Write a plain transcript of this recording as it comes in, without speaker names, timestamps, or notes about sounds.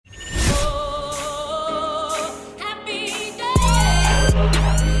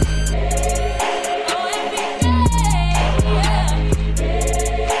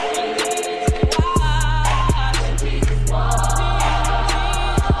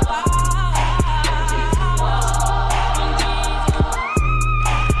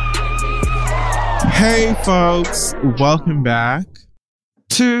Hey folks, welcome back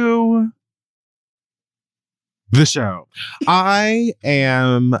to the show. I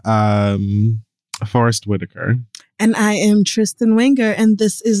am Forrest Whitaker. And I am Tristan Winger, and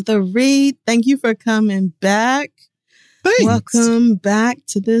this is The Read. Thank you for coming back. Thanks. Welcome back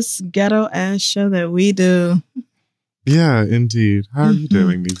to this ghetto-ass show that we do. Yeah, indeed. How are you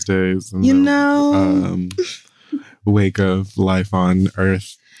doing these days? In wake of life on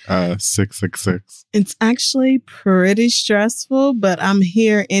Earth 666. It's actually pretty stressful, but I'm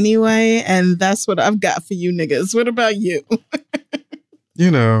here anyway, and that's what I've got for you niggas. What about you? You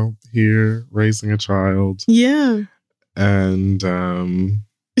know, here raising a child. Yeah. And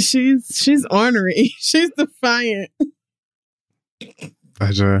she's ornery. She's defiant.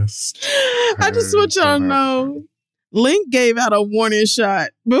 I just want y'all to know, Link gave out a warning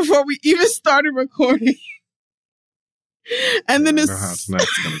shot before we even started recording. And then I know how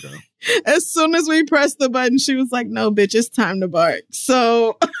tonight's gonna go. As soon as we pressed the button, she was like, "No, bitch, it's time to bark."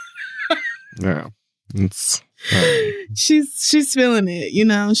 So yeah, it's she's feeling it, you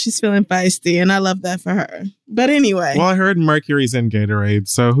know. She's feeling feisty, and I love that for her. But anyway, well, I heard Mercury's in Gatorade,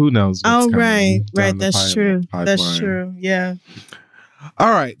 so who knows? What's right. That's true. That's true. Yeah.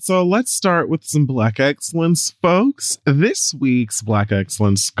 All right, so let's start with some Black Excellence, folks. This week's Black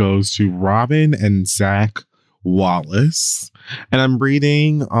Excellence goes to Robin and Zach Wallace. And I'm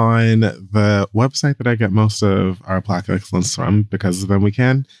reading on the website that I get most of our Black Excellence from, because of them we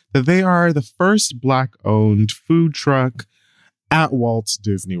can, that they are the first Black-owned food truck at Walt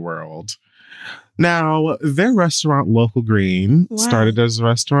Disney World. Now, their restaurant, Local Green, started as a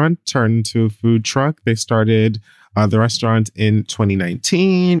restaurant, turned into a food truck. They started the restaurant in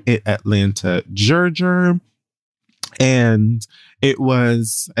 2019 in Atlanta, Georgia. And it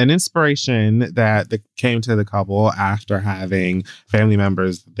was an inspiration that came to the couple after having family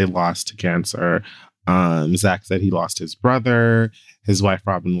members that they lost to cancer. Zach said he lost his brother. His wife,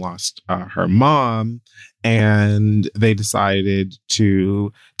 Robin, lost her mom. And they decided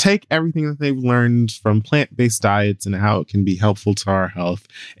to take everything that they've learned from plant-based diets and how it can be helpful to our health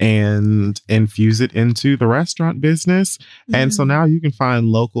and infuse it into the restaurant business. Mm-hmm. And so now you can find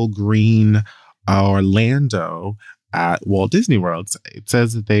Local Green Orlando at Walt Disney World. It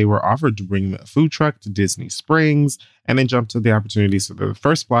says that they were offered to bring a food truck to Disney Springs, and they jumped to the opportunity. So they're the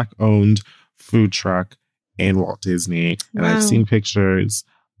first Black-owned food truck in Walt Disney. And I've seen pictures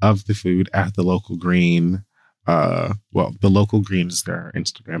of the food at the Local Green. The Local Green is their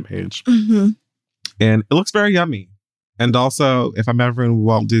Instagram page. Mm-hmm. And it looks very yummy. And also, if I'm ever in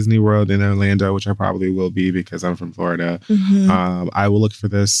Walt Disney World in Orlando, which I probably will be because I'm from Florida, I will look for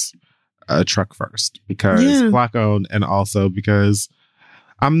this truck first, because Black owned, and also because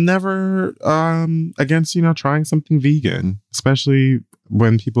I'm never against, trying something vegan, especially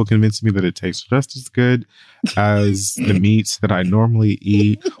when people convince me that it tastes just as good as the meats that I normally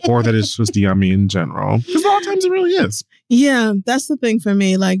eat, or that it's just yummy in general. Because a lot of times it really is. Yeah, that's the thing for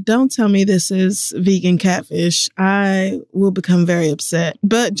me. Like, don't tell me this is vegan catfish. I will become very upset.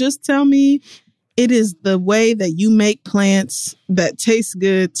 But just tell me it is the way that you make plants that taste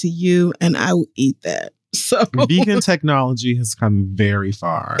good to you, and I will eat that. So vegan technology has come very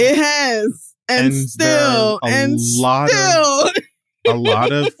far. It has. And still. A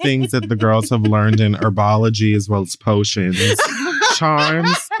lot of things that the girls have learned in herbology, as well as potions,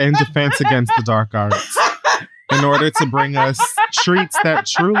 charms, and defense against the dark arts, in order to bring us treats that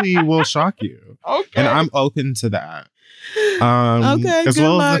truly will shock you. Okay. And I'm open to that. As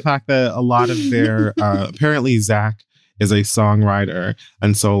well as the fact that a lot of their apparently Zach is a songwriter,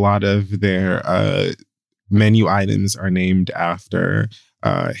 and so a lot of their menu items are named after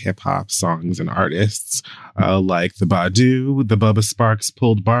hip-hop songs and artists, like the Badu, the Bubba Sparks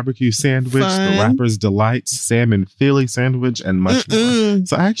pulled barbecue sandwich, the Rapper's Delight salmon Philly sandwich, and much more.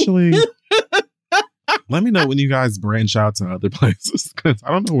 So actually, let me know when you guys branch out to other places, because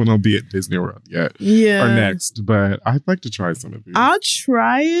I don't know when I'll be at Disney World yet or next, but I'd like to try some of these. I'll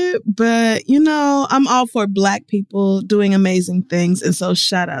try it, but I'm all for Black people doing amazing things, and so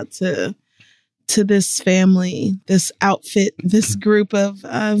shout out to this family, this outfit, this group of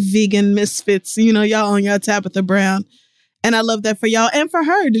vegan misfits, y'all on your Tabitha Brown. And I love that for y'all and for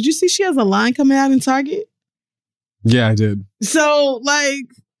her. Did you see she has a line coming out in Target? Yeah, I did. So,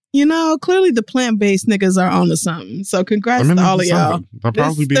 clearly the plant-based niggas are on to something. So congrats to all of y'all. They'll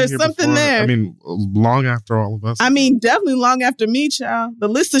probably be there's here something before, there. Long after all of us. Definitely long after me, child. The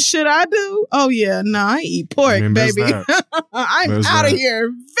list of shit I do. Oh, yeah. No, I eat pork, baby. I'm out of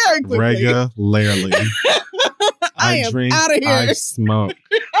here very quickly. Regularly. I am drink, out of here. I smoke.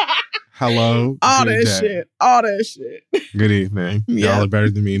 hello, all good that day. shit. All that shit. Good evening. Yeah. Y'all are better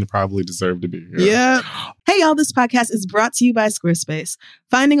than me and probably deserve to be here. Yeah. Hey, y'all, this podcast is brought to you by Squarespace.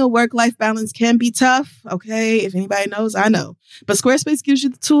 Finding a work-life balance can be tough, okay? If anybody knows, I know. But Squarespace gives you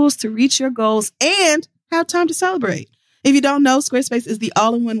the tools to reach your goals and have time to celebrate. If you don't know, Squarespace is the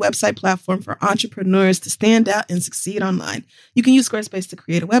all-in-one website platform for entrepreneurs to stand out and succeed online. You can use Squarespace to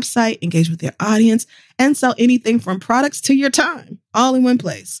create a website, engage with your audience, and sell anything from products to your time, all in one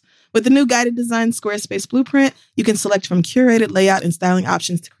place. With the new guided design Squarespace Blueprint, you can select from curated layout and styling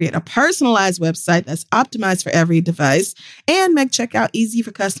options to create a personalized website that's optimized for every device and make checkout easy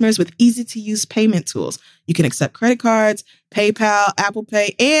for customers with easy-to-use payment tools. You can accept credit cards, PayPal, Apple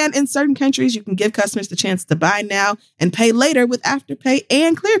Pay, and in certain countries, you can give customers the chance to buy now and pay later with Afterpay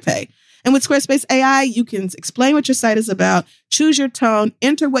and ClearPay. And with Squarespace AI, you can explain what your site is about, choose your tone,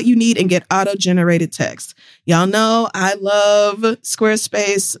 enter what you need, and get auto-generated text. Y'all know I love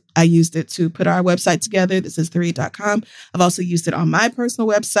Squarespace. I used it to put our website together. This is theread.com. I've also used it on my personal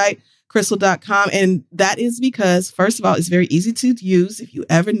website, crystal.com. And that is because, first of all, it's very easy to use if you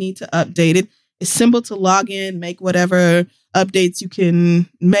ever need to update it. It's simple to log in, make whatever updates you can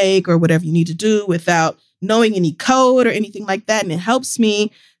make or whatever you need to do without knowing any code or anything like that. And it helps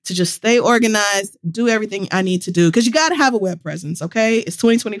me to just stay organized, do everything I need to do. Because you got to have a web presence, okay? It's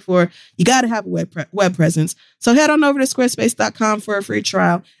 2024. You got to have a web presence. So head on over to squarespace.com for a free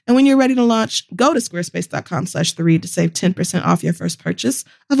trial. And when you're ready to launch, go to squarespace.com/theread to save 10% off your first purchase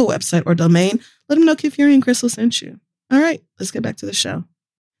of a website or domain. Let them know Kid Fury and Crystal sent you. All right, let's get back to the show.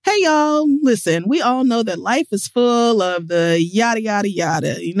 Hey, y'all, listen, we all know that life is full of the yada, yada,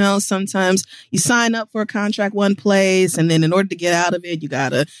 yada. You know, sometimes you sign up for a contract one place, and then in order to get out of it, you got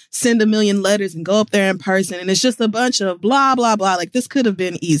to send a million letters and go up there in person. And it's just a bunch of blah, blah, blah. Like, this could have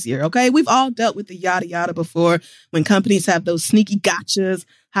been easier, okay? We've all dealt with the yada, yada before when companies have those sneaky gotchas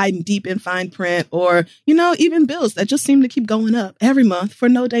hiding deep in fine print, or, you know, even bills that just seem to keep going up every month for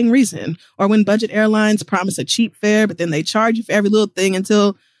no dang reason. Or when budget airlines promise a cheap fare, but then they charge you for every little thing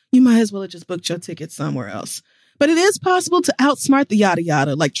until you might as well have just booked your ticket somewhere else. But it is possible to outsmart the yada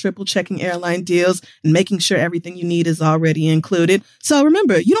yada, like triple checking airline deals and making sure everything you need is already included. So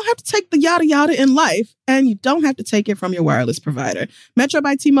remember, you don't have to take the yada yada in life, and you don't have to take it from your wireless provider. Metro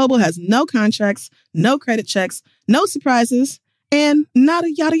by T-Mobile has no contracts, no credit checks, no surprises, and not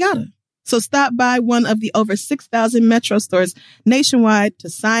a yada yada. So stop by one of the over 6,000 Metro stores nationwide to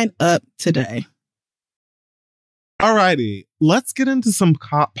sign up today. Alrighty, let's get into some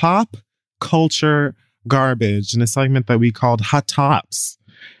pop culture garbage in a segment that we called Hot Tops.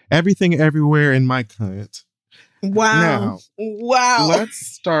 Everything everywhere in my cunt. Wow. Wow. Let's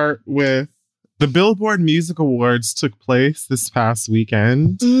start with the Billboard Music Awards took place this past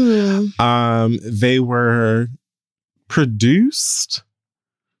weekend. They were produced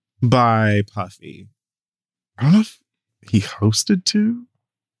by Puffy. I don't know if he hosted too.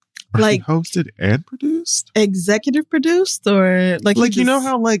 Like, he hosted and produced? Executive produced, or like you know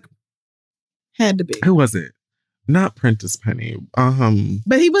how like had to be. Who was it? Not Prentice Penny.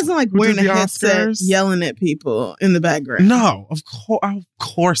 But he wasn't like wearing a headset Oscars? Yelling at people in the background. No, of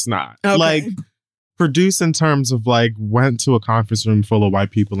course not. Okay. Like, produce in terms of like went to a conference room full of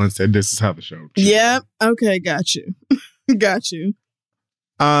white people and said, "This is how the show." Yep. Okay, got you. Got you.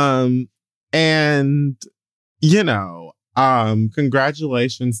 And you know,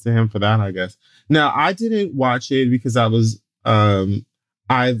 congratulations to him for that, I guess. Now, I didn't watch it because I was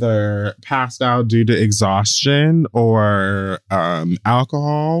either passed out due to exhaustion or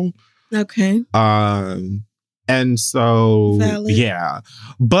alcohol. Okay. And so, Valid. Yeah.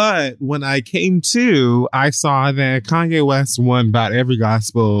 But when I came to, I saw that Kanye West won about every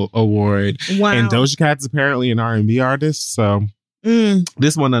gospel award. Wow. And Doja Cat's apparently an R&B artist. So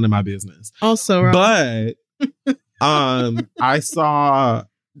this one, none of my business. Also wrong. But I saw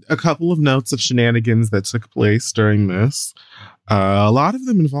a couple of notes of shenanigans that took place during this. A lot of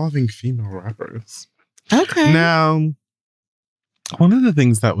them involving female rappers. Okay. Now, one of the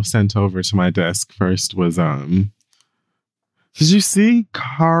things that was sent over to my desk first was, did you see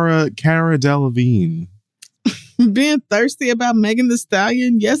Cara Delevingne? Being thirsty about Megan Thee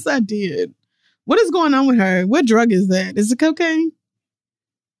Stallion? Yes, I did. What is going on with her? What drug is that? Is it cocaine?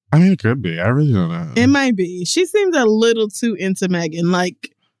 I mean, it could be. I really don't know. It might be. She seems a little too into Megan.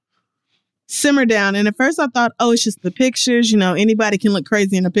 Like, simmer down. And at first I thought, oh, it's just the pictures. You know, anybody can look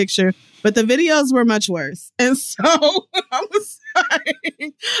crazy in a picture. But the videos were much worse. And so I was like,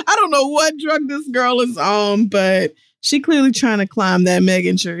 I don't know what drug this girl is on, but she clearly trying to climb that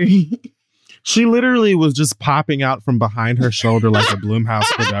Megan tree. She literally was just popping out from behind her shoulder like a Blumhouse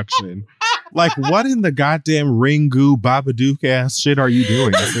production. Like, what in the goddamn Ringu Babadook ass shit are you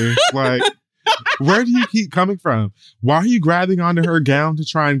doing, sis? Like, where do you keep coming from? Why are you grabbing onto her gown to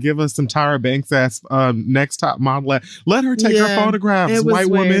try and give us some Tyra Banks ass next top model? Let her take her photographs, white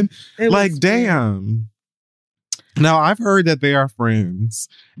weird. woman. Like, damn. Weird. Now, I've heard that they are friends.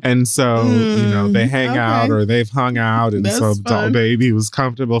 And so, you know, they hang out or they've hung out. And so Doll Baby was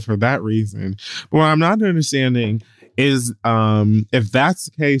comfortable for that reason. But what I'm not understanding is if that's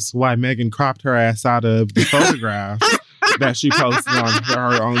the case, why Megan cropped her ass out of the photograph that she posted on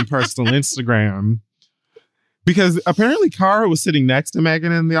her own personal Instagram. Because apparently Cara was sitting next to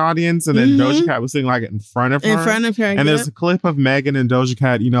Megan in the audience, and then Doja Cat was sitting like in front of her. In front of her, and there's a clip of Megan and Doja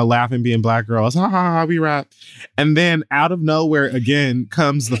Cat, you know, laughing, being black girls. Ha ha ha, we rap. And then out of nowhere again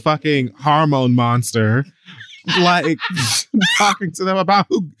comes the fucking hormone monster, like talking to them about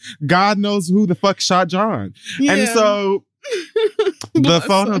who God knows who the fuck shot John. Yeah. And so the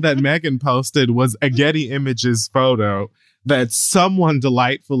photo that Megan posted was a Getty Images photo that someone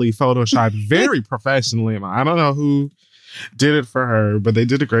delightfully photoshopped very professionally. I don't know who did it for her, but they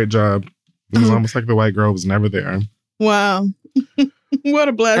did a great job. It was almost like the white girl was never there. Wow. What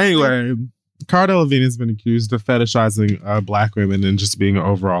a blessing. Anyway, Cara Delevingne has been accused of fetishizing black women and just being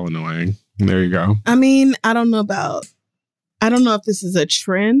overall annoying. And there you go. I mean, I don't know if this is a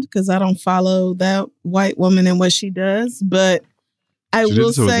trend because I don't follow that white woman and what she does, but I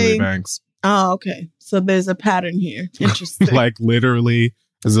will say... Banks. Oh, okay. So there's a pattern here. Interesting. Like literally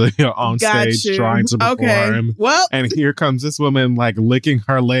on stage trying to perform. Okay. Well, and here comes this woman like licking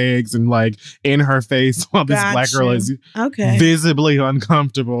her legs and like in her face while this black girl is visibly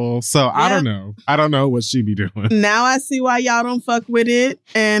uncomfortable. So I don't know. I don't know what she be doing. Now I see why y'all don't fuck with it.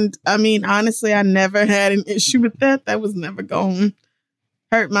 And I mean, honestly, I never had an issue with that. That was never going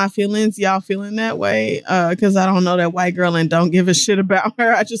hurt my feelings. Y'all feeling that way? Because I don't know that white girl and don't give a shit about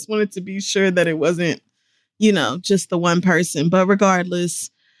her. I just wanted to be sure that it wasn't, you know, just the one person. But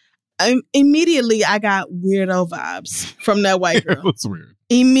regardless, immediately I got weirdo vibes from that white girl. It was weird.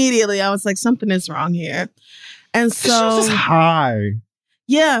 Immediately, I was like, something is wrong here. And so... She's just high.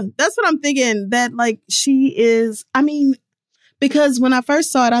 Yeah, that's what I'm thinking. That like she is... I mean... Because when I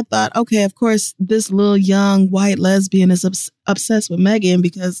first saw it, I thought, okay, of course, this little young white lesbian is obsessed with Megan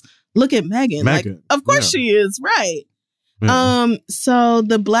because look at Megan. Like, of course she is, right? Yeah. So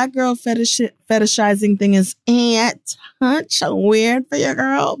the black girl fetishizing thing is a touch weird for your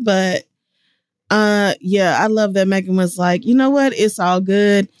girl, but yeah, I love that Megan was like, you know what? It's all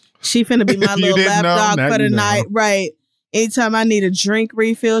good. She finna be my little lap dog for the night, right? Anytime I need a drink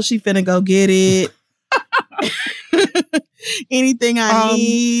refill, she finna go get it. Anything I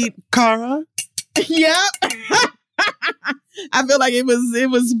need, Cara. Yep. I feel like it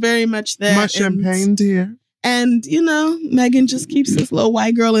was very much that. My champagne, dear. And you know, Megan just keeps this little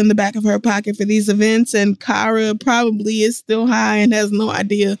white girl in the back of her pocket for these events, and Cara probably is still high and has no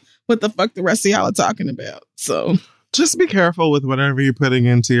idea what the fuck the rest of y'all are talking about. So just be careful with whatever you're putting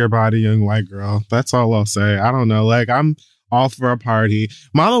into your body, young white girl. That's all I'll say. I don't know. Like I'm all for a party.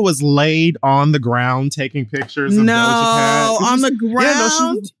 Mama was laid on the ground taking pictures of Doja Cat. On the ground? Yeah,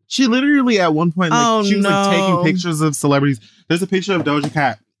 no, she literally at one point, like, she was like taking pictures of celebrities. There's a picture of Doja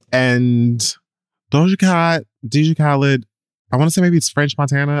Cat and DJ Khaled. I want to say maybe it's French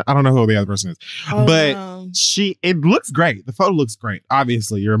Montana. I don't know who the other person is. It looks great. The photo looks great.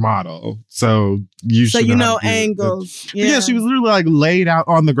 Obviously, you're a model. So you know angles. Yeah, she was literally like laid out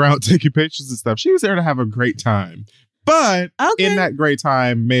on the ground taking pictures and stuff. She was there to have a great time. But in that great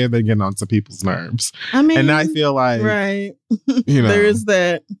time, may have been getting on some people's nerves. I mean, and I feel like, right, you know, there is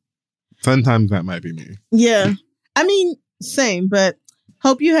that. Sometimes that might be me. Yeah. I mean, same, but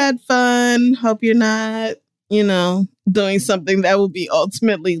hope you had fun. Hope you're not, you know, doing something that will be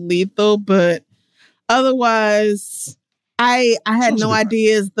ultimately lethal. But otherwise, I had no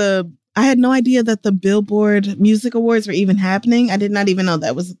idea that the Billboard Music Awards were even happening. I did not even know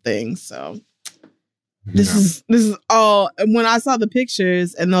that was a thing. So this is all. When I saw the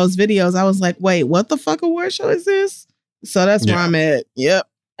pictures and those videos, I was like, wait, what the fuck award show is this? So that's where I'm at. Yep.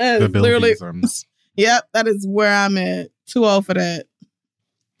 That is literally. Yep, that is where I'm at. Too old for that.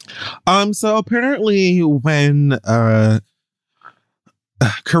 So apparently when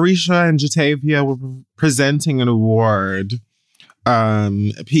Carisha and Jatavia were presenting an award,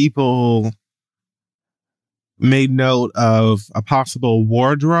 people made note of a possible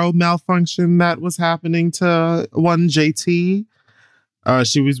wardrobe malfunction that was happening to one JT.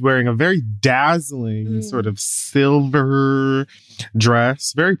 She was wearing a very dazzling sort of silver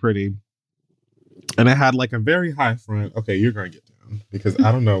dress, very pretty. And it had like a very high front. Okay, you're going to get down because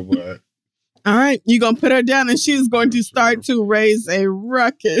I don't know what All right, you're going to put her down and she's going to start to raise a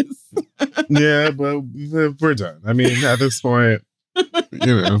ruckus. Yeah, but we're done. I mean, at this point,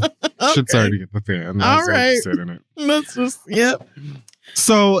 shit's already get the fan. All right. Sit in it. Let's just, yep.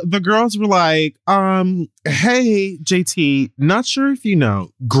 So the girls were like, hey, JT, not sure if you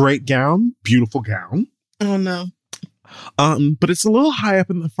know, great gown, beautiful gown. Oh, no. But it's a little high up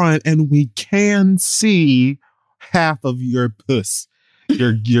in the front and we can see half of your puss.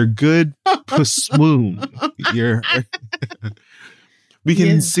 Your good swoon. We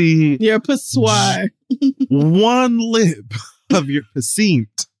can see your pussoir. One lip of your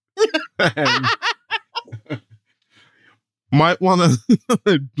passint. Might want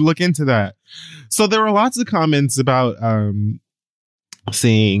to look into that. So there were lots of comments about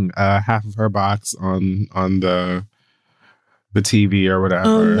seeing half of her box on the TV or whatever.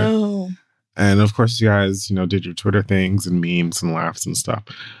 Oh no. And of course, you guys, did your Twitter things and memes and laughs and stuff.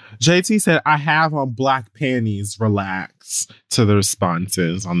 JT said, I have on black panties, relax, to the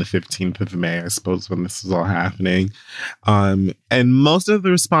responses on the 15th of May, I suppose, when this was all happening. And most of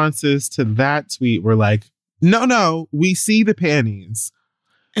the responses to that tweet were like, no, we see the panties.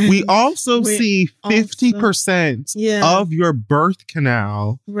 We also see 50% of your birth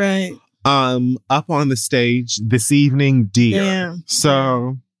canal right up on the stage this evening, dear. Damn.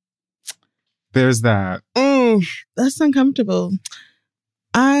 So there's that. That's uncomfortable.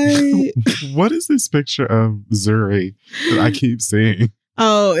 What is this picture of Zuri that I keep seeing?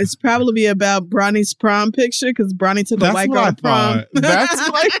 Oh, it's probably about Bronny's prom picture because Bronny took a white girl to prom. That's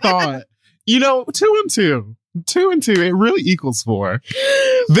what I thought. 2 and 2. 2 and 2. It really equals 4.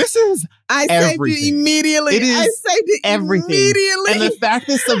 This is everything. Saved it immediately. It is I saved it everything. Immediately. And the fact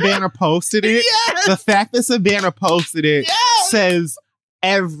that Savannah posted it, says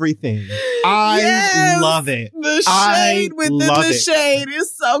everything. I love it. The shade within the shade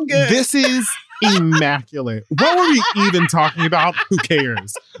is so good. This is immaculate. What were we even talking about? Who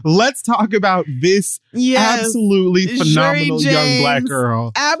cares? Let's talk about this absolutely phenomenal young black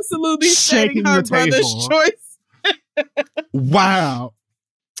girl. Absolutely shaking her brother's choice. Wow.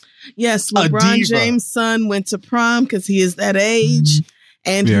 Yes, LeBron James' son went to prom because he is that age.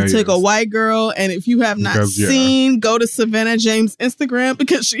 And he took a white girl. And if you have not seen, go to Savannah James' Instagram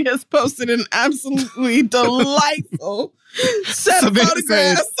because she has posted an absolutely delightful set of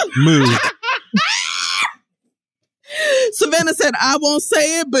photographs. Move. Savannah said, I won't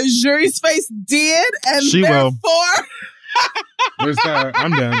say it, but Zuri's face did. And she therefore... Where's that?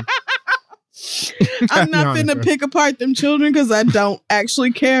 I'm done. I'm not finna pick apart them children because I don't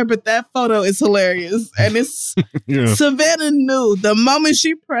actually care, but that photo is hilarious. And it's Savannah knew the moment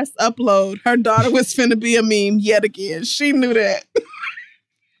she pressed upload, her daughter was finna be a meme yet again. She knew that.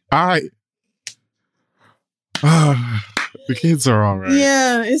 The kids are all right.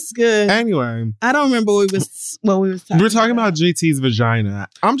 Yeah, it's good. Anyway, I don't remember what we was talking. We're talking about JT's vagina.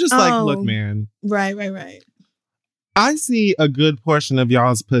 I'm just like, look, man. Right. I see a good portion of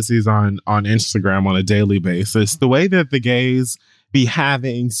y'all's pussies on Instagram on a daily basis. The way that the gays be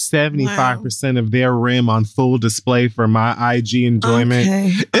having 75% of their rim on full display for my IG enjoyment.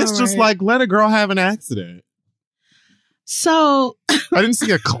 Okay. It's just like, let a girl have an accident. So I didn't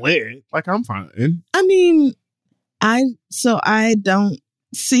see a clit. Like, I'm fine. I mean, I don't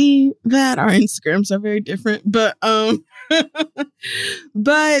see that. Our Instagrams are very different, but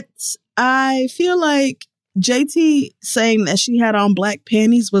but I feel like JT saying that she had on black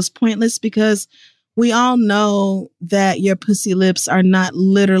panties was pointless because we all know that your pussy lips are not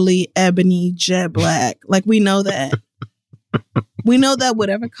literally ebony jet black. Like, we know that. We know that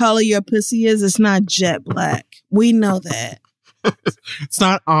whatever color your pussy is, it's not jet black. We know that. It's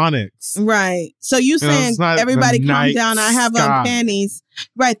not onyx. Right. So you saying everybody calm down, I have on panties.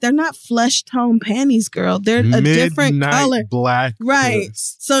 Right. They're not flesh tone panties, girl. They're a different color. Black. Right.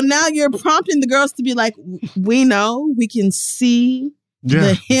 So now you're prompting the girls to be like, we know, we can see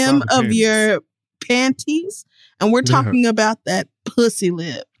the hem of your panties. And we're talking about that pussy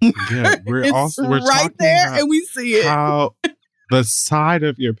lip. Yeah, we're right there and we see it. How the side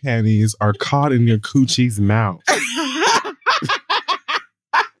of your panties are caught in your coochie's mouth.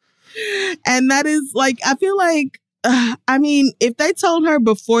 And that is like, I feel like, I mean, if they told her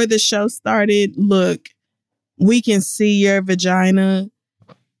before the show started, look, we can see your vagina,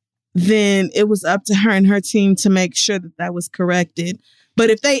 then it was up to her and her team to make sure that that was corrected. But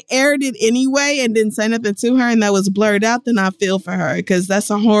if they aired it anyway and didn't say nothing to her and that was blurred out, then I feel for her because that's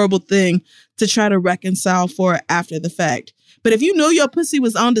a horrible thing to try to reconcile for after the fact. But if you knew your pussy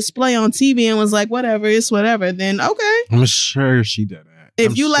was on display on TV and was like, whatever, it's whatever, then okay. I'm sure she did it.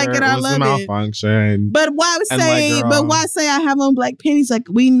 If you like it, I love it. Malfunction. But why say I have on black panties? Like,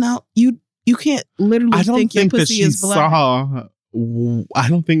 we know you You can't literally I don't think your think that pussy she is black. saw. I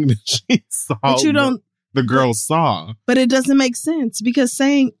don't think that she saw. But you don't. The girl saw. But it doesn't make sense because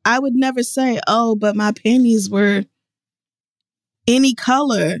I would never say, oh, but my panties were any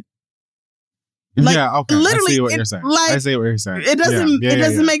color. Like, yeah, okay. Literally, I see what you're saying. I see what you're saying. It doesn't. It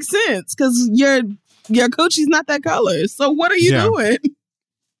doesn't make sense because your coochie's not that color. So what are you doing?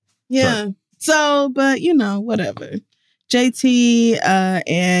 Yeah. Sure. So, but whatever. JT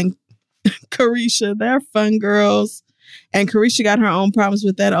and Carisha, they're fun girls, and Carisha got her own problems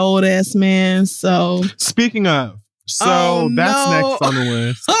with that old ass man. So speaking of, that's next on the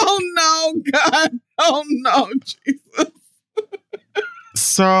list. Oh no, God! Oh no, Jesus!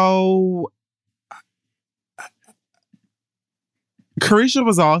 So. Carisha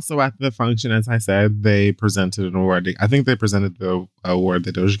was also at the function, as I said. They presented an award. I think they presented the award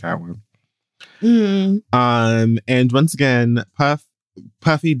that Doja Cat won. And once again,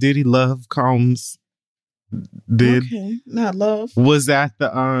 Puffy Diddy Love Combs not Love was at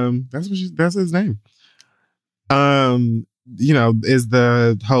the that's his name. Is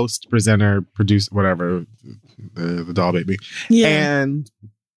the host, presenter, producer, whatever, the doll baby. Yeah. And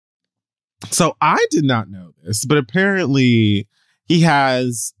so I did not know this, but apparently he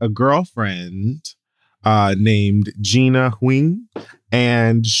has a girlfriend named Gina Huang,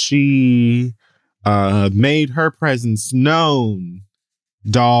 and she made her presence known,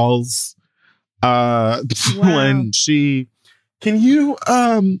 dolls. When she, can you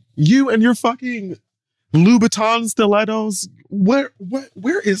and your fucking Louboutin stilettos, where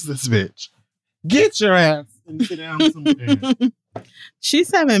is this bitch? Get your ass and sit down somewhere.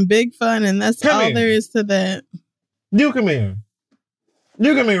 She's having big fun, and that's all there is to that. You come here.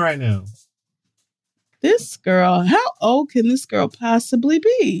 You come here right now. This girl, how old can this girl possibly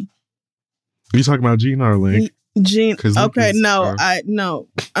be? You talking about Gina or Link? Gina. Okay,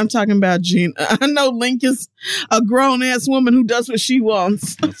 I'm talking about Gina. I know Link is a grown ass woman who does what she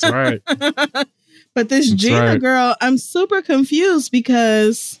wants. That's right. But this Gina girl, I'm super confused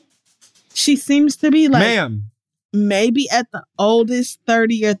because she seems to be like, maybe at the oldest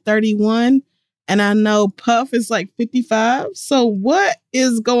 30 or 31. And I know Puff is like 55. So what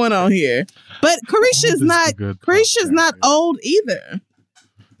is going on here? But Carisha's not old either.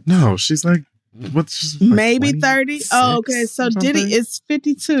 No, she's like, maybe 30. Oh, okay. So Diddy is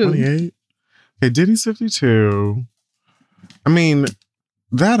 52. 28. Okay, Diddy's 52. I mean,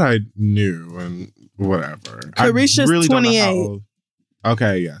 that I knew and whatever. Carisha's really 28.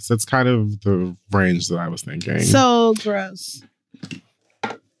 Okay, yes. That's kind of the range that I was thinking. So gross.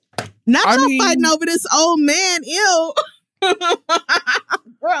 Not fighting over this old man. Ew.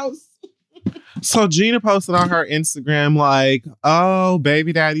 Gross. So Gina posted on her Instagram like, oh,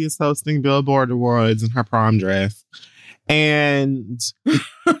 baby daddy is hosting Billboard Awards in her prom dress. And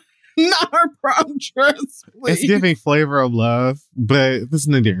not her prom dress, please. It's giving Flavor of Love, but this is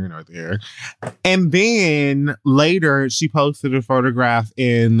neither here nor there. And then later she posted a photograph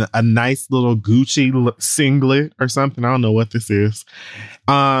in a nice little Gucci singlet or something. I don't know what this is.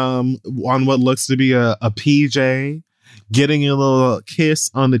 On what looks to be a PJ, getting a little kiss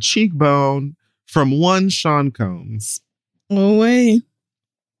on the cheekbone from one Sean Combs. Oh, wait.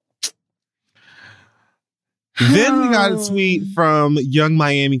 Then we got a tweet from Young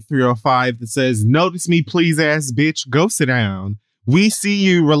Miami 305 that says, notice me, please, ass bitch. Go sit down. We see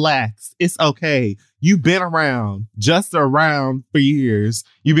you. Relax. It's okay. You've been around, just around for years.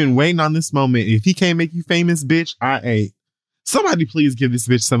 You've been waiting on this moment. If he can't make you famous, bitch, I ain't. Somebody please give this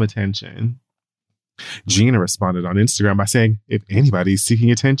bitch some attention. Gina responded on Instagram by saying, if anybody's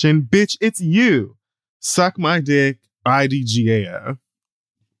seeking attention, bitch, it's you. Suck my dick, IDGAF.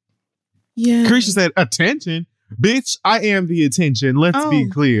 Yeah. Carisha said, attention? Bitch, I am the attention. Let's be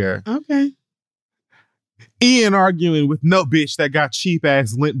clear. Okay. Ian arguing with no bitch that got cheap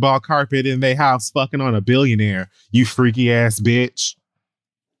ass lint ball carpet in their house fucking on a billionaire. You freaky ass bitch.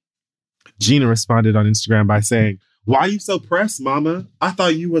 Gina responded on Instagram by saying, why you so pressed, mama? I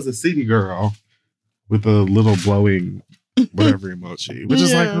thought you was a city girl. With a little blowing whatever emoji. Which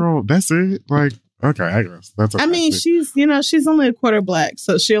is like, girl, that's it? Like, okay, I guess. That's okay. I mean, she's only a quarter black,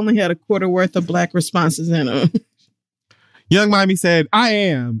 so she only had a quarter worth of black responses in her. Young Miami said, I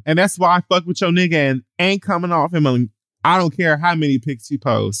am. And that's why I fuck with your nigga and ain't coming off him. I don't care how many pics he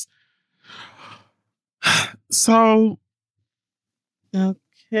posts. So.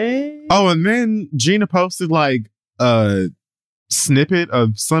 Okay. Oh, and then Gina posted like a snippet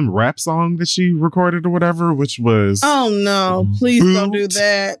of some rap song that she recorded or whatever, which was oh no, please don't do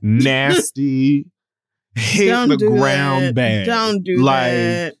that. Nasty. hit the ground bad. Don't do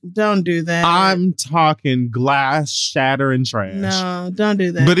that. Don't do that. I'm talking glass shattering trash. No, don't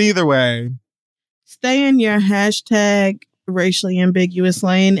do that. But either way, stay in your hashtag racially ambiguous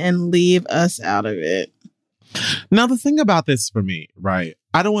lane and leave us out of it. Now, the thing about this for me, right?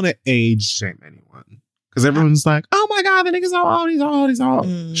 I don't want to age shame anyone because everyone's like, oh my God, the nigga's old, he's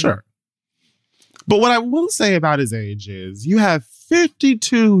old. Sure. But what I will say about his age is you have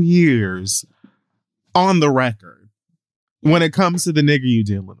 52 years on the record when it comes to the nigga you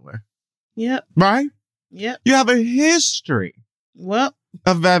dealing with. Yep. Right? Yep. You have a history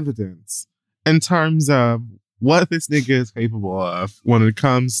of evidence in terms of what this nigga is capable of when it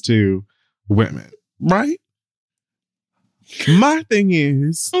comes to women. Right? My thing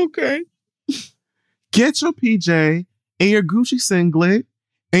is, okay, get your PJ and your Gucci singlet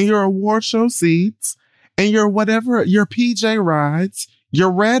and your award show seats and your whatever, your PJ rides,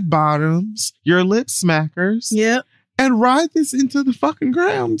 your red bottoms, your lip smackers. Yep. And ride this into the fucking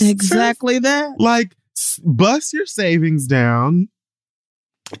ground. Exactly that. Like, bust your savings down,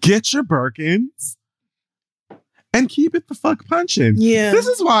 get your Birkins, and keep it the fuck punching. Yeah. This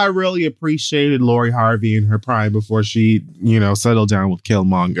is why I really appreciated Lori Harvey in her prime before she, settled down with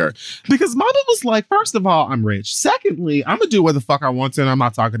Killmonger. Because mama was like, first of all, I'm rich. Secondly, I'm going to do what the fuck I want to, and I'm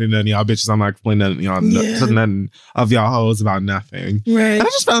not talking to none of y'all bitches. I'm not explaining to none of y'all hoes about nothing. Right. And I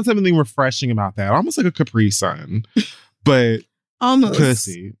just found something refreshing about that. Almost like a Capri Sun. But almost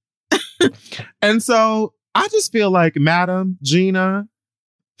pussy. And so I just feel like, Madam Gina,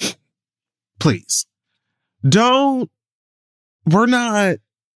 please. We're not,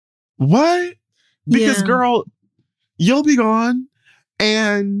 what? Because girl, you'll be gone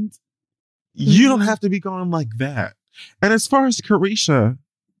and you don't have to be gone like that. And as far as Carisha,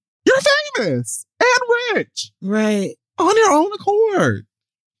 you're famous and rich. Right. On your own accord.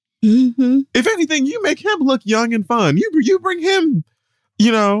 Mm-hmm. If anything, you make him look young and fun. You bring him,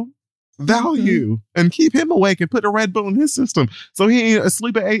 value and keep him awake and put a Red Bull in his system so he ain't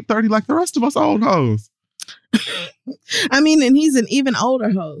asleep at 8:30 like the rest of us old hoes. I mean, and he's an even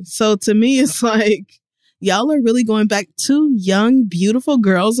older hoe. So to me, it's like, y'all are really going back. Two young, beautiful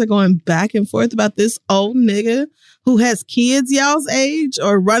girls are going back and forth about this old nigga who has kids y'all's age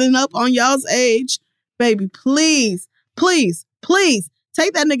or running up on y'all's age. Baby, please, please, please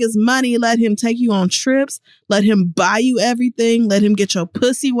take that nigga's money. Let him take you on trips. Let him buy you everything. Let him get your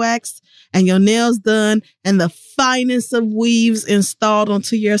pussy waxed and your nails done and the finest of weaves installed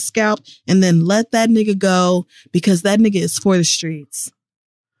onto your scalp. And then let that nigga go because that nigga is for the streets.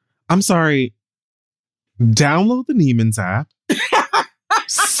 I'm sorry. Download the Neiman's app.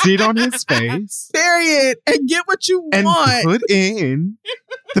 Sit on his face. Period. And get what you want. And put in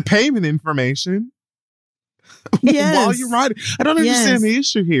the payment information. Yes. While you're riding. I don't understand the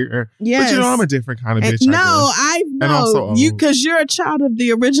issue here. Yes. But I'm a different kind of bitch. I know. Because you're a child of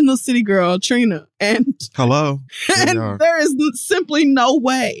the original city girl, Trina. And hello. And there is simply no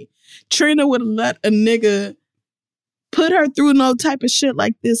way Trina would let a nigga put her through no type of shit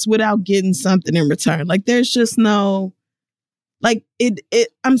like this without getting something in return. Like, there's just no, like,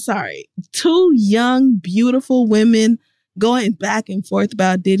 I'm sorry. Two young, beautiful women going back and forth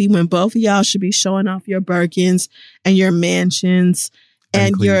about Diddy when both of y'all should be showing off your Birkins and your mansions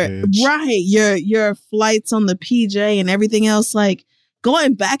and your flights on the PJ and everything else. Like,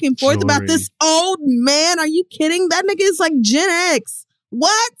 going back and forth about this old man. Are you kidding? That nigga is like Gen X.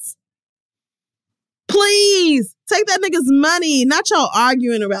 What? Please take that nigga's money. Not y'all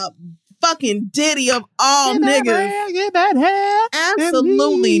arguing about fucking Diddy of all niggas. Get that hair.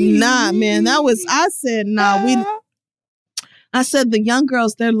 Absolutely not, man. I said, I said the young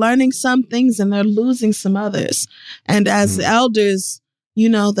girls, they're learning some things and they're losing some others. And as elders,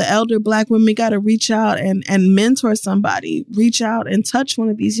 the elder Black women got to reach out and mentor somebody. Reach out and touch one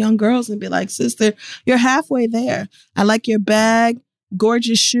of these young girls and be like, sister, you're halfway there. I like your bag,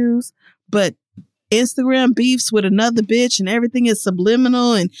 gorgeous shoes, but Instagram beefs with another bitch and everything is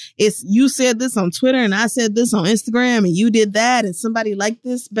subliminal. And it's, you said this on Twitter and I said this on Instagram and you did that and somebody like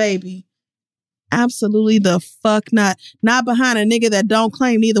this, baby. Absolutely the fuck not. Not behind a nigga that don't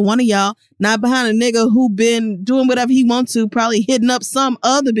claim neither one of y'all. Not behind a nigga who been doing whatever he wants to, probably hitting up some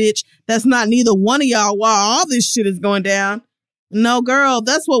other bitch that's not neither one of y'all while all this shit is going down. No, girl,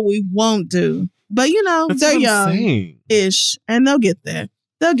 that's what we won't do. But that's they're young-ish and they'll get there.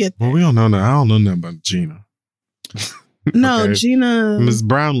 They'll get there. Well, we don't know now. I don't know nothing about Gina. No, okay. Gina. Miss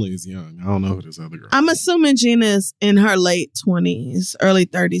Brownlee is young. I don't know who this other girl is. I'm assuming Gina's in her late 20s, early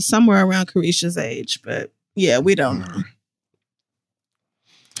 30s, somewhere around Carisha's age. But yeah, we don't know.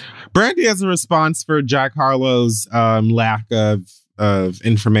 Brandy has a response for Jack Harlow's lack of of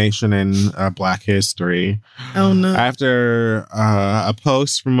information in Black history. Oh no! After a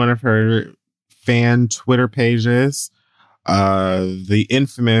post from one of her fan Twitter pages, the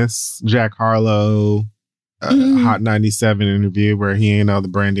infamous Jack Harlow Hot 97 interview where he ain't know the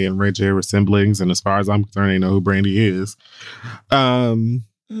Brandy and Reggie were siblings, and as far as I'm concerned, I ain't know who Brandy is.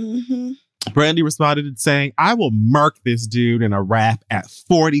 Brandy responded saying, "I will murk this dude in a rap at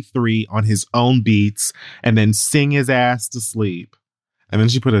 43 on his own beats and then sing his ass to sleep." And then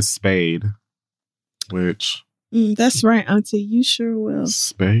she put a spade, which... that's right, Auntie. You sure will.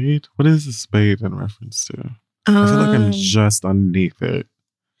 Spade? What is a spade in reference to? I feel like I'm just underneath it.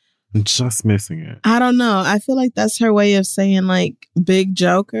 I'm just missing it. I don't know. I feel like that's her way of saying like big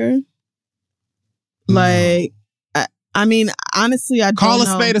joker. Like, I mean, honestly, I call don't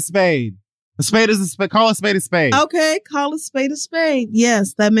a know. spade a spade. A spade is a spade. Call a spade a spade. Okay, call a spade a spade.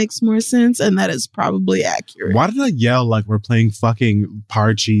 Yes, that makes more sense, and that is probably accurate. Why did I yell like we're playing fucking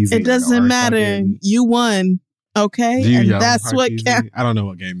Parcheesi? It doesn't matter. Fucking... You won. Okay, and that's what counts. I don't know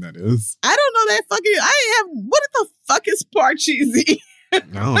what game that is. I don't know that fucking. I have. What the fuck is Parcheesi? I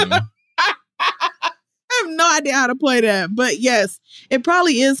don't know. I have no idea how to play that, but yes, it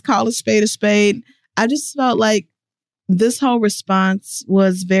probably is call a spade a spade. I just felt like this whole response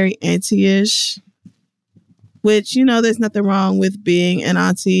was very auntie-ish, which, you know, there's nothing wrong with being an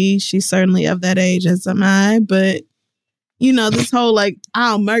auntie. She's certainly of that age, as am I, but, you know, this whole like,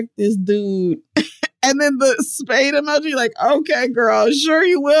 I'll murk this dude. And then the spade emoji, like, okay, girl, sure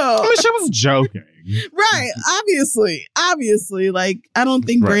you will. I mean, she was joking. Right. Obviously. Like, I don't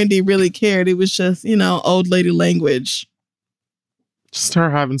think Brandy really cared. It was just, you know, old lady language. Just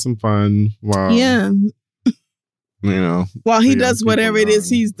her having some fun while, you know, while he does whatever it is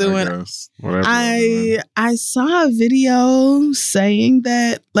he's doing. I saw a video saying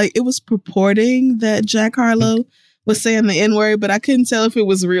that, like, it was purporting that Jack Harlow was saying the N-word, but I couldn't tell if it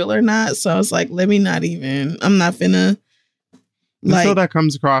was real or not. So I was like, I'm not finna. Like, until that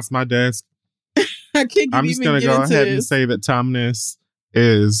comes across my desk, I'm just going to go ahead and say that Tumnus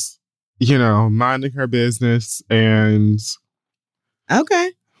is, you know, minding her business, and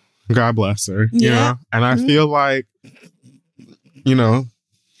okay, God bless her. Yeah. You know? And I feel like, you know,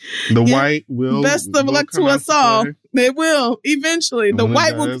 the white will. Best of luck to us all. They will eventually. The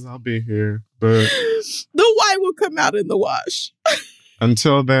white will. I'll be here, but the white will come out in the wash.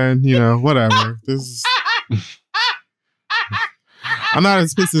 Until then, you know, whatever. This is. I'm not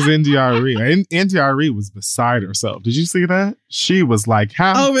as pissed as NDRE. NDRE was beside herself. Did you see that? She was like,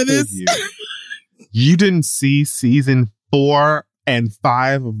 "How over this? You didn't see season 4 and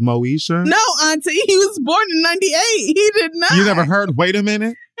 5 of Moesha?" No, Auntie. He was born in 98. He did not. You never heard? Wait a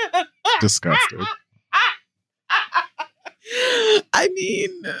minute. Disgusted. I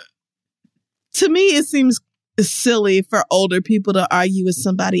mean, to me, it seems silly for older people to argue with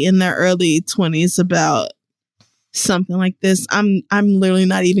somebody in their early 20s about something like this. I'm literally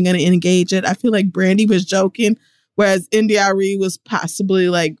not even going to engage it. I feel like Brandy was joking, whereas NDRE was possibly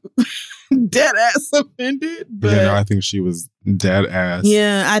like dead ass offended. But yeah, no, I think she was dead ass.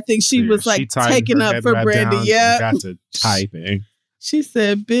 Yeah, I think she was like taking up for Brandy. Yeah, got to typing. She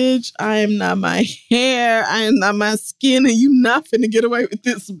said, "Bitch, I am not my hair. I am not my skin, and you not finna get away with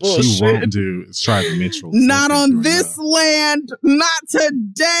this bullshit. She won't do Strive Mitchell. Not on this land. Not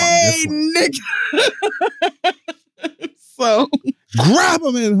today, nigga." So grab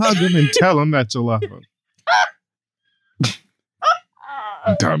him and hug him and tell him that you love him.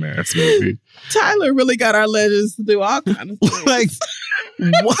 Dumbass movie. Tyler really got our legends to do all kinds of things. Like,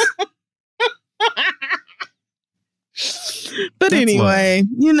 what? But that's anyway,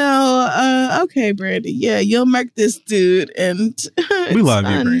 you know, okay, Brandy. Yeah, you'll murk this dude, and we love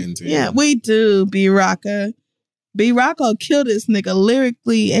you, Brandy. Yeah, we do. B-Rocka will kill this nigga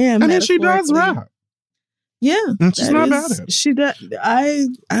lyrically and then she does rap. Yeah, and she's not bad at it. She does. I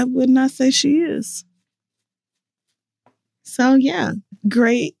would not say she is. So yeah,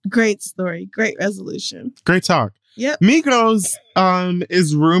 great story, great resolution, great talk. Yep. Migos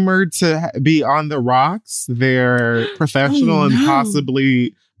is rumored to be on the rocks. Their professional and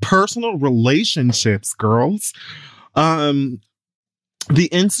possibly personal relationships, girls. The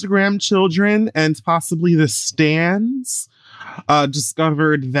Instagram children and possibly the Stans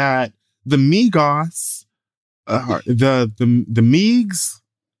discovered that the Migos, the Migs,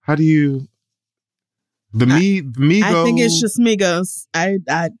 how do you... The Migos... I think it's just Migos.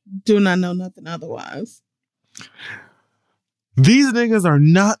 I do not know nothing otherwise. These niggas are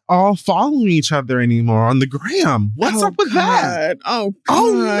not all following each other anymore on the gram. What's up with that? Oh,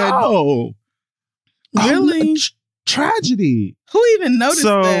 God. Oh, no. Really? Tragedy. Who even noticed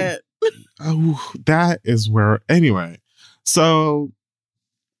that? Oh, that is where... Anyway. So,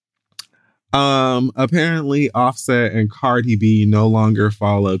 apparently Offset and Cardi B no longer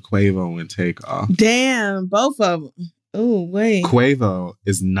follow Quavo and Takeoff. Damn, both of them. Oh, wait. Quavo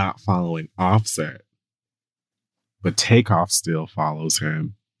is not following Offset, but Takeoff still follows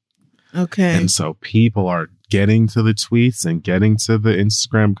him. Okay. And so people are getting to the tweets and getting to the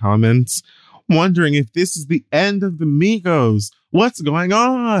Instagram comments, wondering if this is the end of the Migos. What's going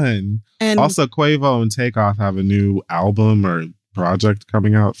on? And also, Quavo and Takeoff have a new album or project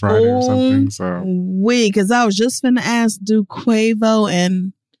coming out Friday or something. So because I was just finna ask, do Quavo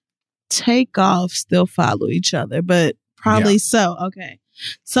and Takeoff still follow each other? But probably so. Okay.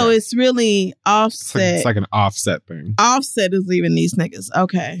 So it's really Offset. It's like an Offset thing. Offset is leaving these niggas.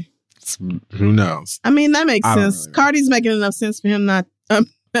 Okay. Who knows? I mean, that makes sense. Really Cardi's making enough sense for him not...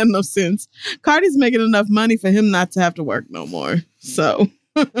 enough sense. Cardi's making enough money for him not to have to work no more. So,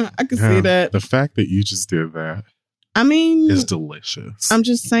 I can see that. The fact that you just did that, I mean... is delicious. I'm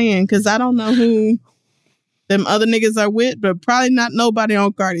just saying, because I don't know who them other niggas are with, but probably not nobody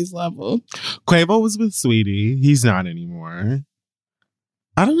on Cardi's level. Quavo was with Sweetie. He's not anymore.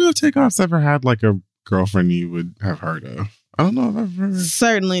 I don't know if Takeoff's ever had like a girlfriend you would have heard of. I don't know if I've ever.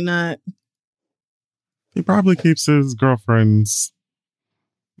 Certainly not. He probably keeps his girlfriends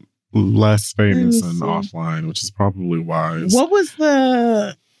less famous and offline, which is probably wise. What was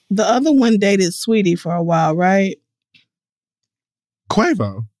the other one dated Sweetie for a while, right?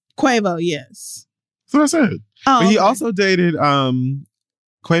 Quavo, yes. That's what I said. Oh, but he also dated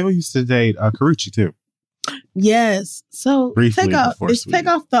Quavo used to date Karrueche too. Yes. So Takeoff is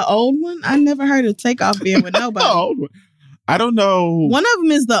Takeoff the old one? I never heard of Takeoff being with nobody. The old one. I don't know. One of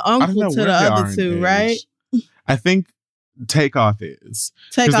them is the uncle to the other two, right? I think Takeoff is.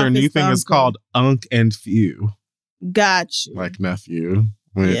 Because their new thing is called Unc and Few. Got you. Like nephew.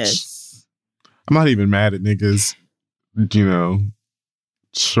 Which yes. I'm not even mad at niggas,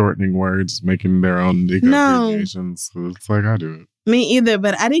 shortening words, making their own nigga abbreviations. It's like I do it. Me either,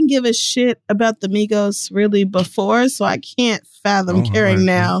 but I didn't give a shit about the Migos really before, so I can't fathom caring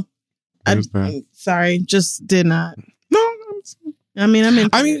now. I'm sorry, just did not. No, I mean,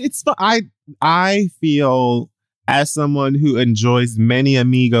 it's I feel as someone who enjoys many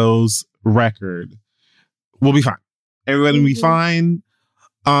Amigos record, we'll be fine. Everybody will be fine.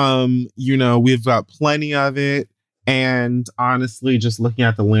 We've got plenty of it, and honestly, just looking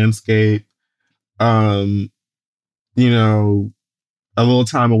at the landscape, a little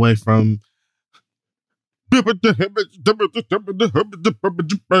time away from like it'll be fine. We'll be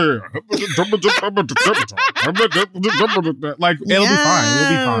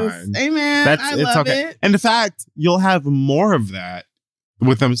fine. Amen. It's okay. It. And the fact you'll have more of that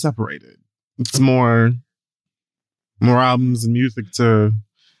with them separated. It's more albums and music to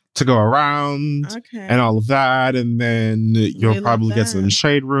go around and all of that. And then you'll probably get some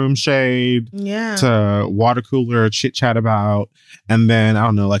shade to water cooler chit chat about. And then, I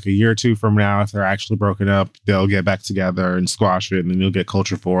don't know, like a year or two from now, if they're actually broken up, they'll get back together and squash it. And then you'll get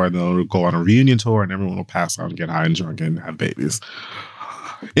Culture 4 and they'll go on a reunion tour and everyone will pass out and get high and drunk and have babies.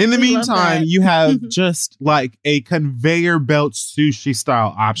 In the meantime, you have just like a conveyor belt sushi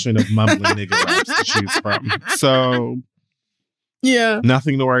style option of mumbling nigga raps to choose from. So... yeah.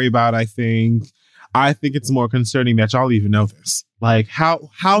 Nothing to worry about, I think. I think it's more concerning that y'all even know this. Like, how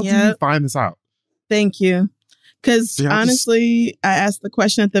do you find this out? Thank you. Because honestly, I asked the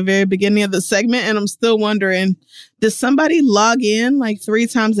question at the very beginning of the segment, and I'm still wondering, does somebody log in like 3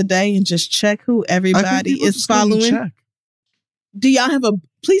 times a day and just check who everybody is following? Do y'all have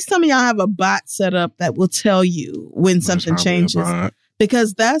please tell me y'all have a bot set up that will tell you when something changes.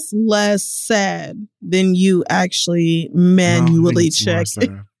 Because that's less sad than you actually manually check. I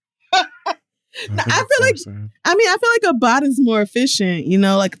feel like a bot is more efficient.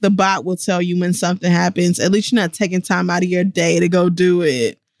 Like the bot will tell you when something happens. At least you're not taking time out of your day to go do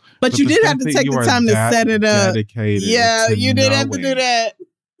it. But you did have to take the time to set it up. Yeah, you did have to do that.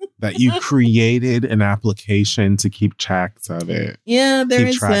 That you created an application to keep tracks of it. Yeah, there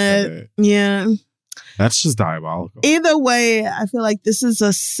is that. Yeah. That's just diabolical. Either way, I feel like this is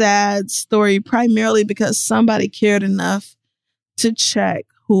a sad story, primarily because somebody cared enough to check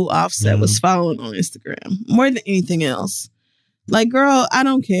who Offset was following on Instagram more than anything else. Like, girl, I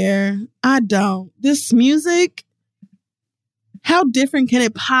don't care. I don't. This music, how different can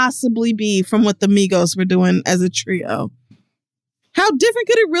it possibly be from what the Migos were doing as a trio? How different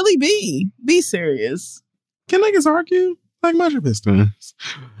could it really be? Be serious. Can niggas argue? Like, mind your business.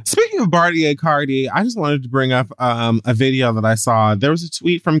 Speaking of Cardi, I just wanted to bring up a video that I saw. There was a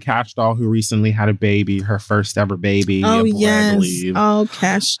tweet from Cash Doll who recently had a baby, her first ever baby. Oh, a boy, yes. I believe. Oh,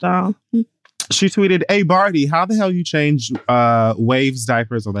 Cash Doll. She tweeted, "Hey, Barty, how the hell you change Wave's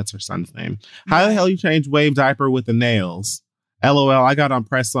diapers?" Oh, that's her son's name. "How the hell you change Wave diaper with the nails? LOL, I got on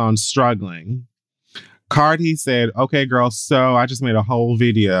press-on struggling." Cardi said, "Okay, girl, so I just made a whole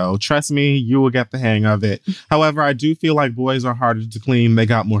video. Trust me, you will get the hang of it. However, I do feel like boys are harder to clean. They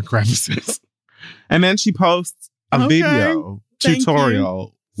got more crevices." And then she posts a video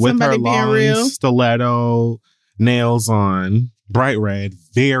tutorial with her long stiletto nails on, bright red,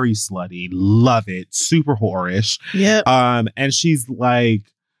 very slutty, love it, super whorish. Yep. And she's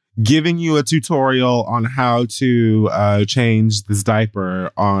like giving you a tutorial on how to change this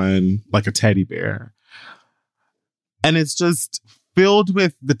diaper on like a teddy bear. And it's just filled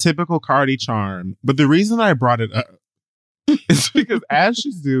with the typical Cardi charm. But the reason I brought it up is because as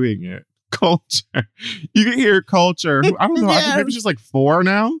she's doing it, Kulture, you can hear Kulture, who, I don't know, I think maybe she's like 4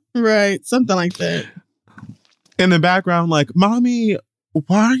 now. Right, something like that. In the background, like, "Mommy,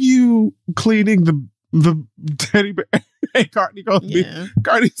 why are you cleaning the teddy bear?" Hey, Cardi goes,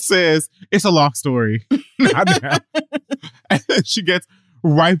 Cardi says, "It's a long story." Not that. And then she gets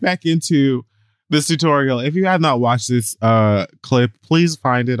right back into this tutorial. If you have not watched this clip, please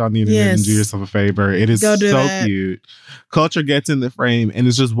find it on the internet and do yourself a favor. It is so cute. Kulture gets in the frame and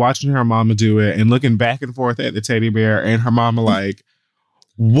is just watching her mama do it and looking back and forth at the teddy bear, and her mama like,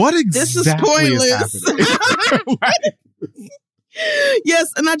 "What exactly this is pointless."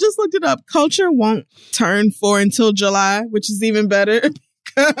 Yes, and I just looked it up. Kulture won't turn 4 until July, which is even better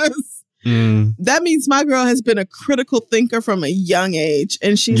because that means my girl has been a critical thinker from a young age.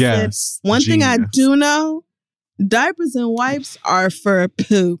 And she said, one thing I do know, diapers and wipes are for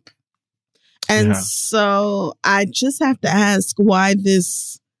poop. And so I just have to ask why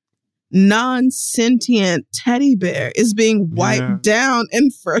this non-sentient teddy bear is being wiped down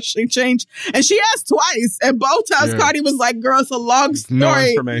and freshly changed. And she asked twice, and both times Cardi was like, "Girl, it's a long story." No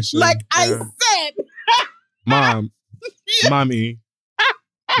information. Like I said. Mom, mommy,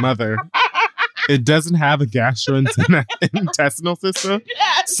 mother, it doesn't have a gastrointestinal system.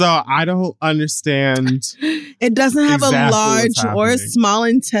 So I don't understand. It doesn't have a large or small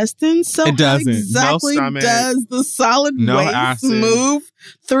intestine. So it doesn't. How exactly does the solid waste acid. Move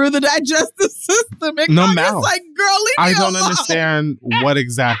through the digestive system? And no mouth. Like, girl, leave me I don't alone. understand what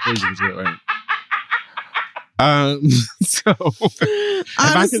exactly you're doing. So if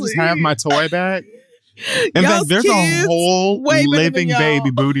I could just have my toy back. In fact, there's a whole living baby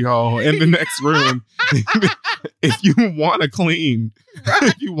booty hole in the next room. If you want to clean,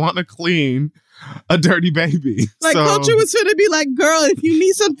 a dirty baby. Like, Kulture was going to be like, "Girl, if you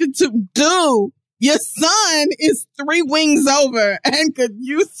need something to do, your son is 3 wings over and could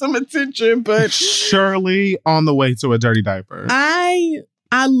use some attention." But surely on the way to a dirty diaper. I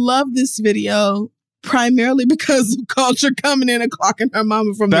love this video primarily because of Kulture coming in and clocking her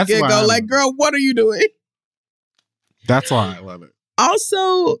mama from the get-go. Like, "Girl, what are you doing?" That's why I love it.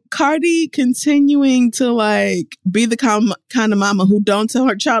 Also, Cardi continuing to like be the kind of mama who don't tell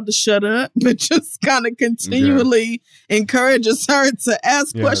her child to shut up, but just kind of continually encourages her to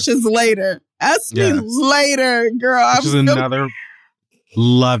ask questions later. Ask me later, girl. Which is another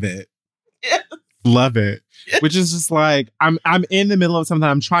love it. Yes. Love it. Which is just like I'm in the middle of something.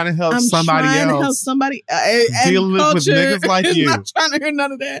 I'm trying to help somebody else. To help somebody dealing with niggas like you. Not trying to hear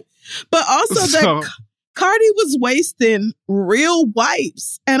none of that. But also that Cardi was wasting real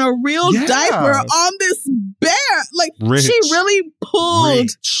wipes and a real diaper on this bear. Like she really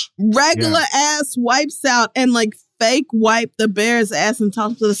pulled regular ass wipes out and like fake wiped the bear's ass and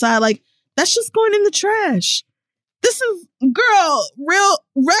tossed to the side. Like that's just going in the trash. This is, girl, real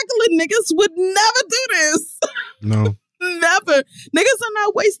regular niggas would never do this. No. Never. Niggas are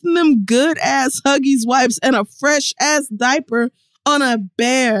not wasting them good ass Huggies wipes and a fresh ass diaper on a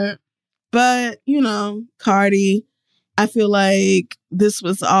bear. But, you know, Cardi, I feel like this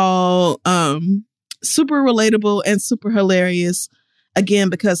was all super relatable and super hilarious. Again,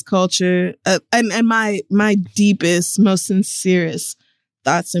 because Kulture, and my deepest, most sincerest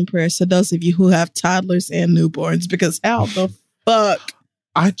thoughts and prayers to those of you who have toddlers and newborns, because how the fuck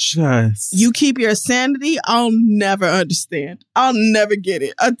you keep your sanity, I'll never understand. I'll never get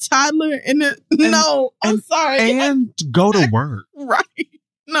it. A toddler I'm sorry. And go to work. Right.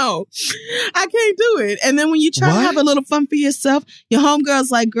 No, I can't do it. And then when you try to have a little fun for yourself, your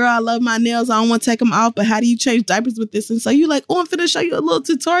homegirl's like, "Girl, I love my nails. I don't want to take them off, but how do you change diapers with this?" And so you like, "Oh, I'm finna show you a little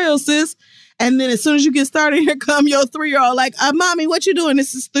tutorial, sis." And then as soon as you get started, here come your 3-year-old like, "Mommy, what you doing?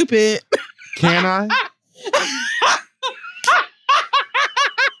 This is stupid." Can I?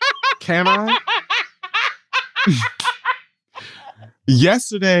 Can I?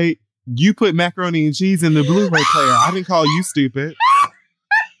 Yesterday, you put macaroni and cheese in the Blu-ray player. I didn't call you stupid.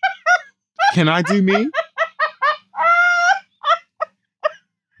 Can I do me?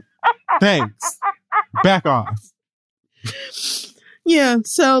 Thanks. Back off. Yeah,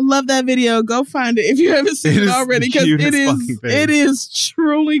 so love that video. Go find it if you haven't seen it already, because it is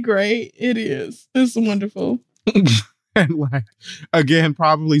truly great. It is. It's wonderful. And like, again,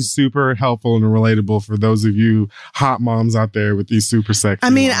 probably super helpful and relatable for those of you hot moms out there with these super sexy. I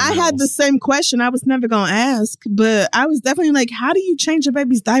mean, I had the same question. I was never going to ask, but I was definitely like, how do you change a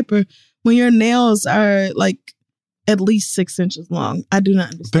baby's diaper when your nails are like at least 6 inches long? I do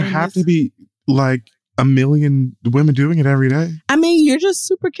not understand. There have to be like a million women doing it every day. I mean, you're just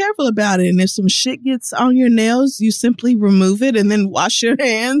super careful about it. And if some shit gets on your nails, you simply remove it and then wash your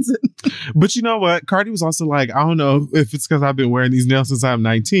hands. But you know what? Cardi was also like, I don't know if it's because I've been wearing these nails since I'm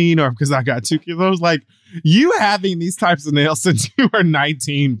 19 or because I got 2 kids. I was like, you having these types of nails since you were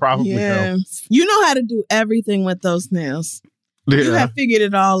 19 probably helps. You know how to do everything with those nails. Yeah. You have figured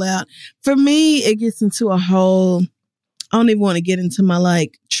it all out. For me, it gets into a whole... I don't even want to get into my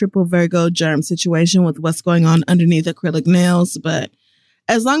like triple Virgo germ situation with what's going on underneath acrylic nails. But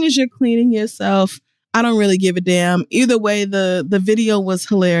as long as you're cleaning yourself, I don't really give a damn. Either way, the video was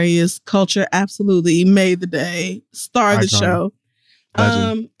hilarious. Kulture absolutely made the day, star of the show.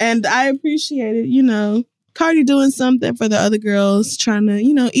 And I appreciate it. You know, Cardi doing something for the other girls, trying to,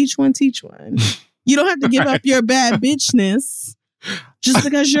 you know, each one teach one. You don't have to give up your bad bitchness just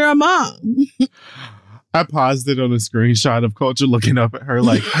because you're a mom. I paused it on a screenshot of Kulture looking up at her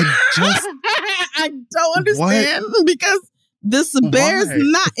like, I don't understand because this bear's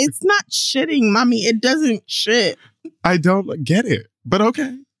it's not shitting, mommy. It doesn't shit. I don't get it, but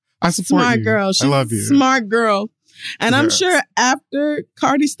okay. I support smart you. Girl. She's I love you. Smart girl. And I'm sure after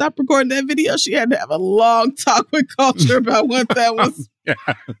Cardi stopped recording that video, she had to have a long talk with Kulture about what that was.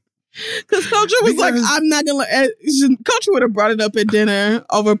 Because Kulture was like, I'm not going to... Kulture would have brought it up at dinner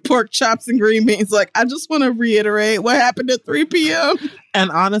over pork chops and green beans. Like, I just want to reiterate what happened at 3 p.m. And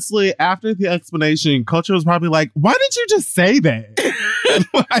honestly, after the explanation, Kulture was probably like, why did you just say that?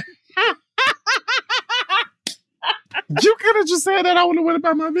 Like, you could have just said that. I would have went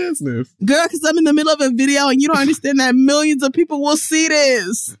about my business. Girl, because I'm in the middle of a video and you don't understand that millions of people will see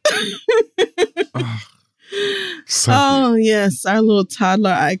this. So yes, our little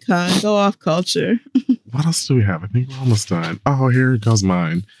toddler icon. Go off, Kulture. What else do we have? I think we're almost done. Oh, here goes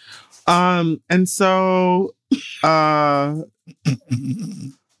mine. And so girl,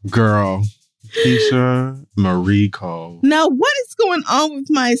 Keisha Marie Cole. Now, what is going on with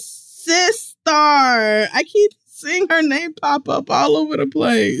my sister? I keep seeing her name pop up all over the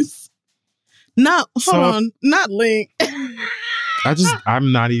place. Hold on, not Link.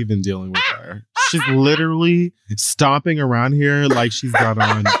 I'm not even dealing with her. She's literally stomping around here like she's got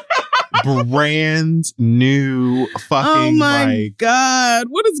on brand new fucking, oh my God,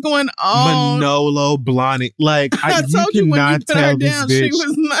 what is going on? Manolo Blahnik. Like, you cannot tell this bitch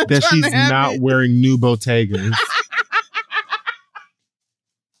that she's not wearing new Bottegas.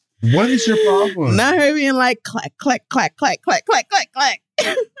 What is your problem? Not her being like clack, clack, clack, clack, clack, clack, clack, clack.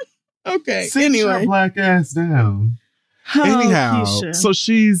 Okay, sit your black ass down. Oh, anyhow, Keisha. So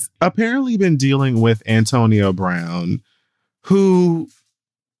she's apparently been dealing with Antonio Brown, who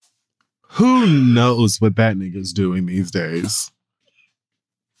knows what that nigga's doing these days.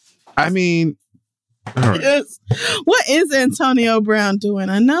 I mean, all right. Yes. What is Antonio Brown doing?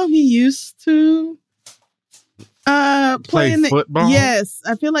 I know he used to play in football. Yes,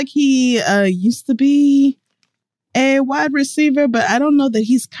 I feel like he used to be a wide receiver, but I don't know that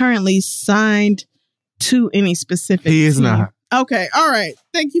he's currently signed to any specific He is team. not. Okay, all right.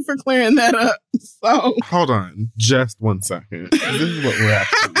 Thank you for clearing that up. So hold on, just 1 second. This is what we're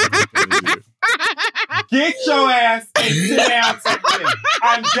actually going to do. Get your ass and sit down somewhere.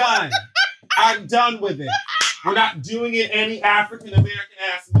 I'm done with it. We're not doing it any African American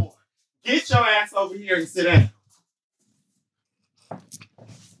ass more. Get your ass over here and sit down.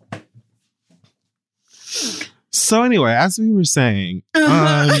 So anyway, as we were saying,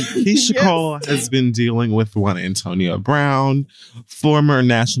 Keisha Cole has been dealing with one Antonio Brown, former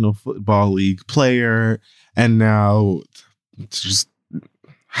National Football League player, and now just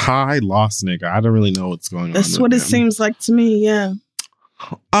lost nigga. I don't really know what's going on. That's what it seems like to me, yeah.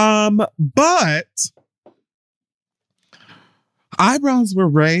 But eyebrows were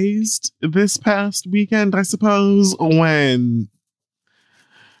raised this past weekend, I suppose, when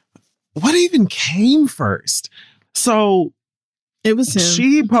what even came first? So it was him.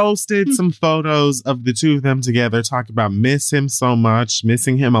 She posted some photos of the two of them together, talking about miss him so much,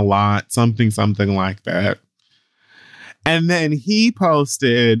 missing him a lot, something like that. And then he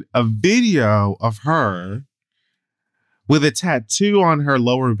posted a video of her with a tattoo on her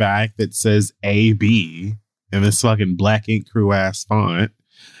lower back that says AB in this fucking black ink crew ass font.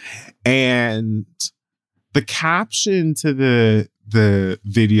 And the caption to the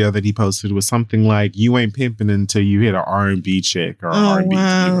video that he posted was something like, "You ain't pimping until you hit an R&B chick or an R&B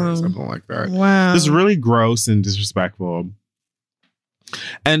diva," or something like that. Wow. It's really gross and disrespectful.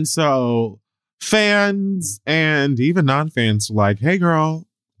 And so fans and even non-fans were like, "Hey girl,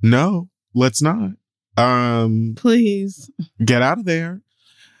 no, let's not. Please get out of there."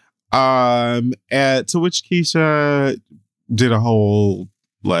 To which Keisha did a whole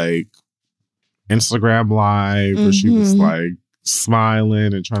like Instagram live where she was like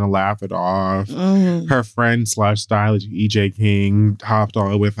smiling and trying to laugh it off. Her friend / stylist EJ King hopped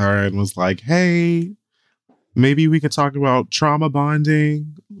on with her and was like, "Hey, maybe we could talk about trauma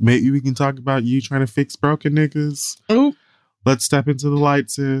bonding. Maybe we can talk about you trying to fix broken niggas. Let's step into the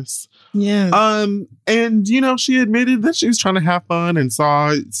light, sis." Yeah. And you know, she admitted that she was trying to have fun and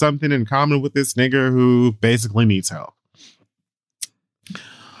saw something in common with this nigga who basically needs help.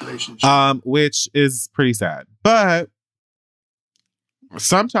 Which is pretty sad. But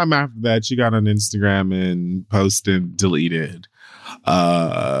sometime after that, she got on Instagram and posted, deleted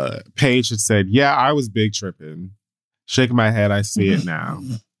page that said, "Yeah, I was big tripping. Shaking my head, I see it now.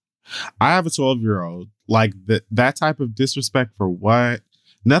 I have a 12-year-old. Like that type of disrespect for what?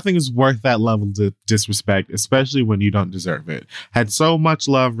 Nothing is worth that level of disrespect, especially when you don't deserve it. Had so much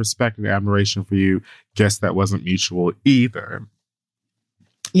love, respect, and admiration for you. Guess that wasn't mutual either."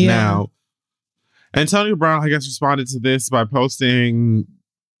 Yeah. Now, Antonio Brown, I guess, responded to this by posting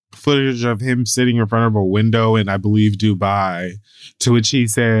footage of him sitting in front of a window in, I believe, Dubai, to which he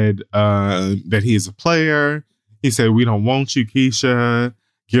said that he is a player. He said, "We don't want you, Keisha.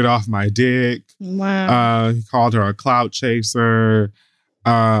 Get off my dick." Wow. He called her a clout chaser,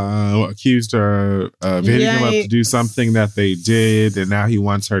 accused her of hitting him up to do something that they did, and now he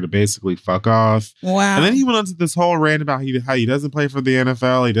wants her to basically fuck off. Wow. And then he went on to this whole rant about how he doesn't play for the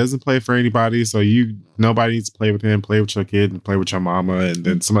NFL, he doesn't play for anybody, so nobody needs to play with him, play with your kid, and play with your mama, and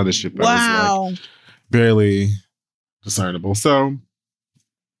then some other shit that was like barely discernible. So,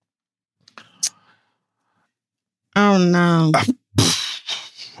 oh no.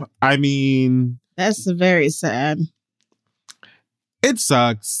 I mean, that's very sad. It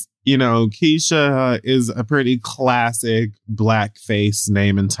sucks. You know, Keisha is a pretty classic blackface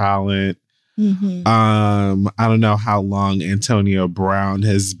name and talent. I don't know how long Antonio Brown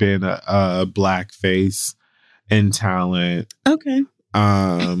has been a blackface and talent. Okay.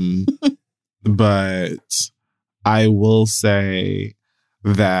 But I will say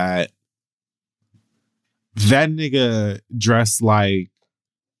that nigga dressed like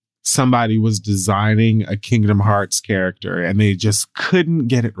somebody was designing a Kingdom Hearts character and they just couldn't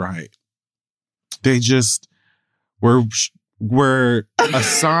get it right. They just were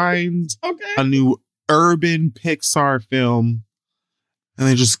assigned a new urban Pixar film and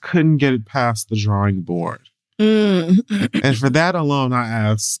they just couldn't get it past the drawing board. And for that alone, I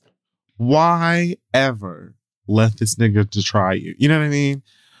ask, why ever let this nigga to try you? You know what I mean?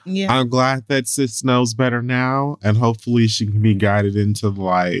 Yeah. I'm glad that sis knows better now, and hopefully she can be guided into the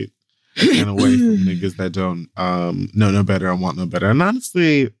light and away from niggas that don't know no better and want no better. And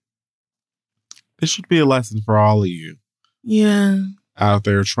honestly, this should be a lesson for all of you. Yeah. Out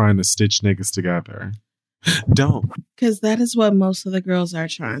there trying to stitch niggas together. Don't. Because that is what most of the girls are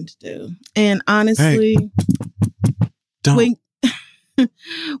trying to do. And honestly, don't.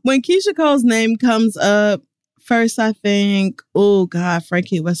 When Keisha Cole's name comes up, first I think, oh God,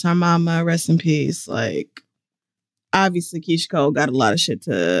 Frankie was her mama, rest in peace. Like, obviously Keisha Cole got a lot of shit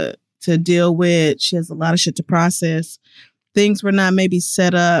to deal with. She has a lot of shit to process. Things were not maybe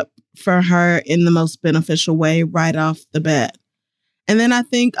set up for her in the most beneficial way right off the bat. And then I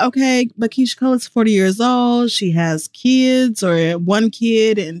think, okay, but Keisha Cole is 40 years old. She has kids or one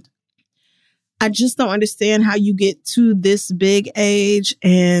kid. And I just don't understand how you get to this big age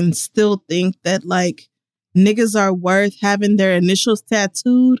and still think that like niggas are worth having their initials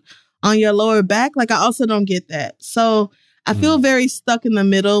tattooed on your lower back. Like, I also don't get that. So I feel very stuck in the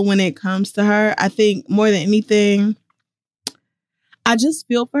middle when it comes to her. I think more than anything, I just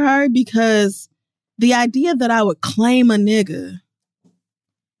feel for her because the idea that I would claim a nigga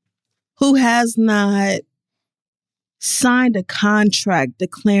who has not signed a contract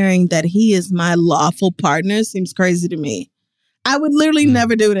declaring that he is my lawful partner seems crazy to me. I would literally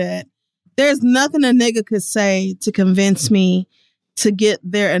never do that. There's nothing a nigga could say to convince me to get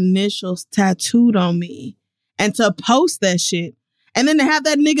their initials tattooed on me and to post that shit. And then to have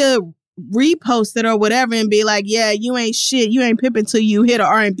that nigga repost it or whatever and be like, yeah, you ain't shit. You ain't pimping till you hit an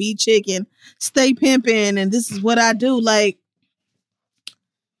R&B chick and stay pimping. And this is what I do. Like,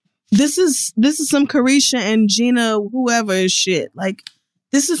 this is some Carisha and Gina, whoever shit. Like,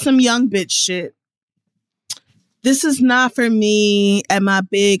 this is some young bitch shit. This is not for me at my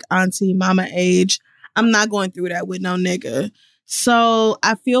big auntie mama age. I'm not going through that with no nigga. So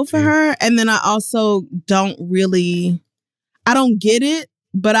I feel for her. And then I also don't get it,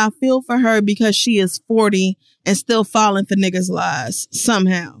 but I feel for her because she is 40 and still falling for niggas' lies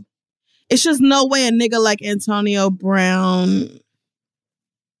somehow. It's just no way a nigga like Antonio Brown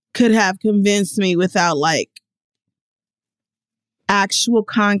could have convinced me without like actual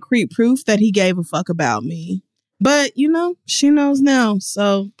concrete proof that he gave a fuck about me. But, you know, she knows now,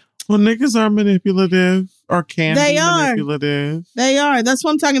 so. Well, niggas are manipulative or can be manipulative. They are. That's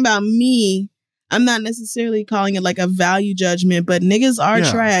what I'm talking about. Me. I'm not necessarily calling it like a value judgment, but niggas are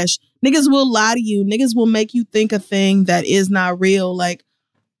trash. Niggas will lie to you. Niggas will make you think a thing that is not real. Like,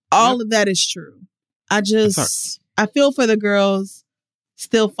 all of that is true. I feel for the girls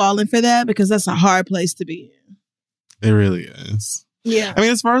still falling for that because that's a hard place to be in. It really is. Yeah. I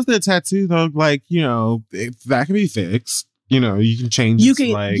mean, as far as the tattoo, though, like, you know, that can be fixed. You know, you can change it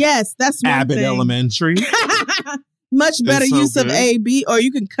to, like, yes, that's one Abbott thing. Elementary. Much better use of AB, or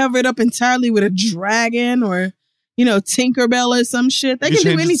you can cover it up entirely with a dragon or, you know, Tinkerbell or some shit. They can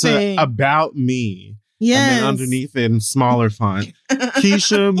do anything. About Me. Yes. And then underneath it in smaller font,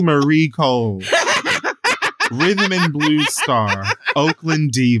 Keisha Marie Cole. Rhythm and Blues Star,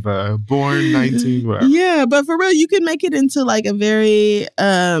 Oakland Diva, born 19 whatever. Yeah, but for real, you can make it into like a very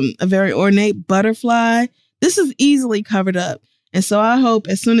ornate butterfly. This is easily covered up. And so I hope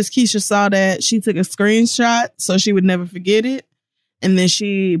as soon as Keisha saw that, she took a screenshot so she would never forget it. And then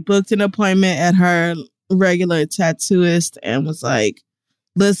she booked an appointment at her regular tattooist and was like,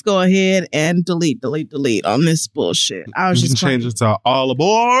 let's go ahead and delete on this bullshit. I was just change it to all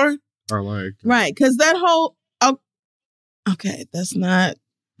aboard. Or like, right, because that whole okay, that's not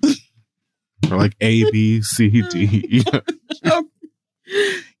or like A, B, C, D.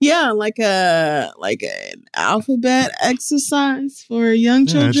 Yeah, like an alphabet exercise for young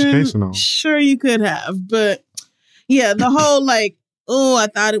children. Educational. Sure, you could have, but yeah, the whole like, oh, I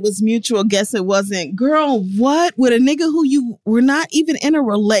thought it was mutual. Guess it wasn't. Girl, what? With a nigga who you were not even in a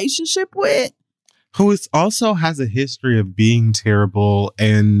relationship with, who also has a history of being terrible,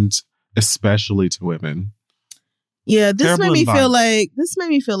 and especially to women. Yeah, this made me feel like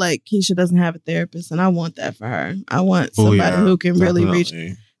Keisha doesn't have a therapist, and I want that for her. I want somebody who can really reach,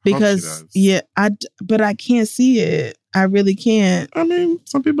 because but I can't see it. I really can't. I mean,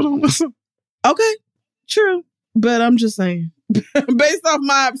 some people don't listen. Okay, true, but I'm just saying, based off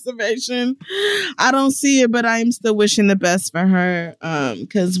my observation, I don't see it, but I am still wishing the best for her.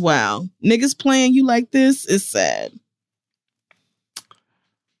 Because wow, niggas playing you like this is sad.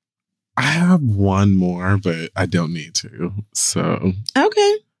 I have one more, but I don't need to. So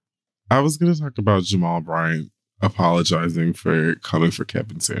okay, I was going to talk about Jamal Bryant apologizing for calling for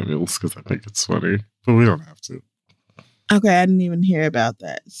Kevin Samuels because I think it's funny, but we don't have to. Okay, I didn't even hear about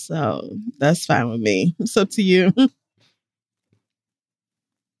that, so that's fine with me. It's up to you.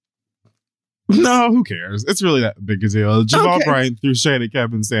 No, who cares? It's really that big a deal. Jamal Bryant threw shade at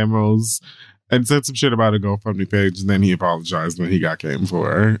Kevin Samuels and said some shit about a GoFundMe page, and then he apologized when he got came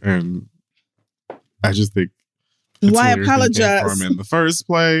for her. And I just think, why apologize for him in the first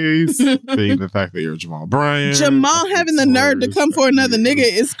place? Being the fact that you're Jamal Bryant, Jamal having the nerve to come for another nigga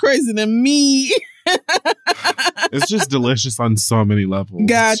is crazy to me. It's just delicious on so many levels.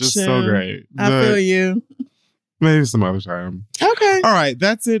 Gotcha. It's just so great. I feel you. Maybe some other time. Okay. All right,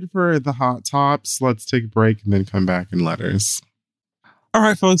 that's it for the hot tops. Let's take a break and then come back in letters. All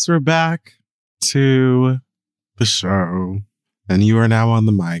right, folks, we're back to the show, and you are now on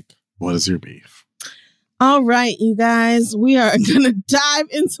the mic. What is your beef? All right, you guys, we are going to dive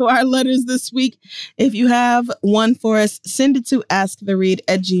into our letters this week. If you have one for us, send it to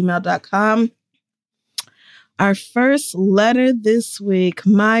asktheread@gmail.com. Our first letter this week,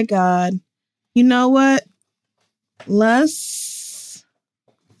 my God, you know what? Let's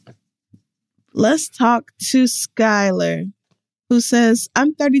talk to Skylar, who says,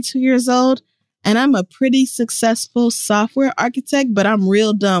 I'm 32 years old and I'm a pretty successful software architect, but I'm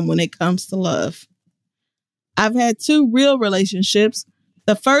real dumb when it comes to love. I've had 2 real relationships.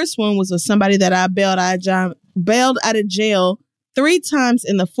 The first one was with somebody that I bailed out of jail 3 times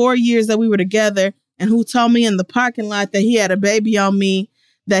in the 4 years that we were together, and who told me in the parking lot that he had a baby on me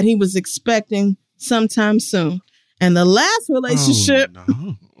that he was expecting sometime soon. And the last relationship,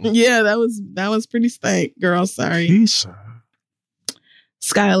 yeah, that was pretty stank, girl. Sorry. Keisha.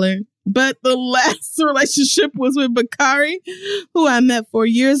 Skylar, But the last relationship was with Bakari, who I met 4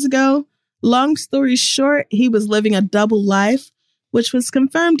 years ago. Long story short, he was living a double life, which was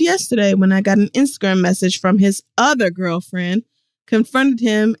confirmed yesterday when I got an Instagram message from his other girlfriend, confronted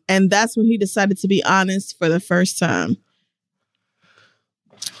him, and that's when he decided to be honest for the first time.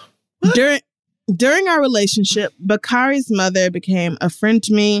 During our relationship, Bakari's mother became a friend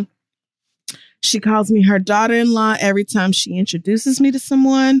to me. She calls me her daughter-in-law every time she introduces me to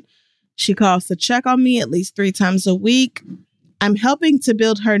someone. She calls to check on me at least 3 times a week. I'm helping to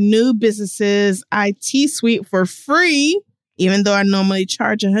build her new business's IT suite for free, even though I normally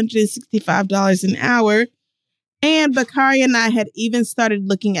charge $165 an hour. And Bakari and I had even started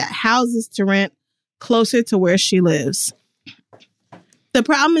looking at houses to rent closer to where she lives. The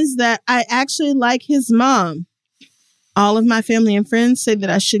problem is that I actually like his mom. All of my family and friends say that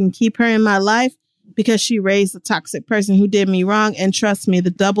I shouldn't keep her in my life because she raised a toxic person who did me wrong. And trust me,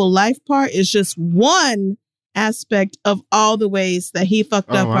 the double life part is just one aspect of all the ways that he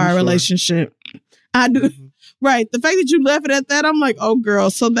fucked up our relationship. I do. Mm-hmm. Right. The fact that you left it at that, I'm like, oh, girl.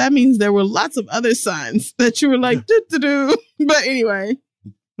 So that means there were lots of other signs that you were like, do. But anyway,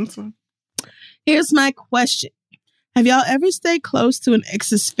 that's fine. Here's my question. Have y'all ever stayed close to an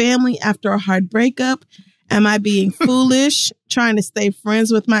ex's family after a hard breakup? Am I being foolish, trying to stay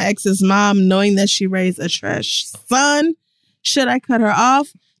friends with my ex's mom, knowing that she raised a trash son? Should I cut her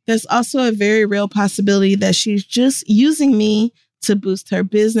off? There's also a very real possibility that she's just using me to boost her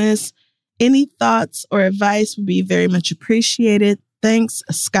business. Any thoughts or advice would be very much appreciated. Thanks,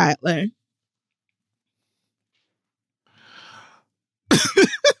 Skylar.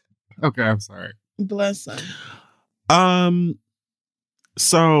 Okay, I'm sorry. Bless her.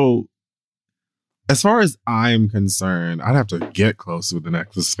 So as far as I'm concerned, I'd have to get close with an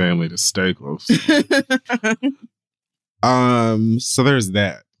ex's family to stay close. So there's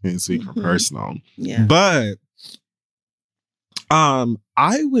that. I can speak for personal. Yeah. But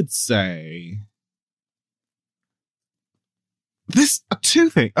I would say this two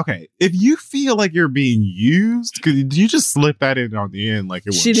things. Okay, if you feel like you're being used, because you just slip that in on the end like it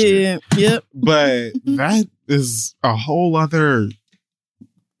was. She did. Yep. But that is a whole other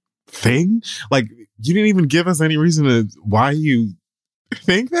thing. Like, you didn't even give us any reason to why you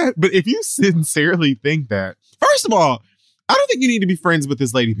think that. But if you sincerely think that, first of all, I don't think you need to be friends with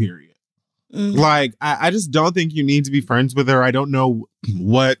this lady, period. Mm-hmm. Like, I just don't think you need to be friends with her. I don't know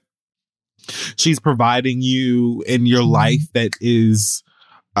what she's providing you in your life that is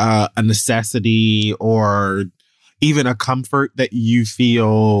a necessity or even a comfort that you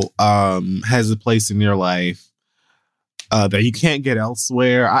feel has a place in your life that you can't get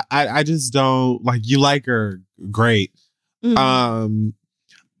elsewhere. I just don't like. You like her, great. Mm-hmm.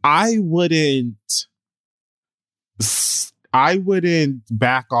 I wouldn't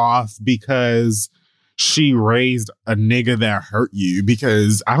back off because she raised a nigga that hurt you,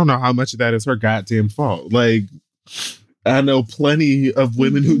 because I don't know how much of that is her goddamn fault. Like, I know plenty of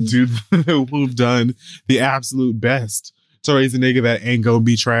women who've done the absolute best to raise a nigga that ain't gonna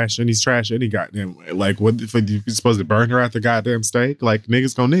be trash, and he's trash any goddamn way. Like, what if you're supposed to burn her at the goddamn stake? Like,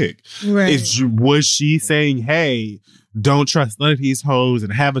 niggas gonna nig. Right. Was she saying, hey, don't trust none of these hoes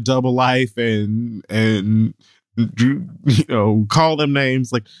and have a double life and you know, call them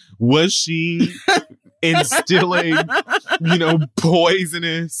names? Like, was she instilling,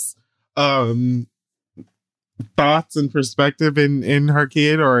 poisonous thoughts and perspective in her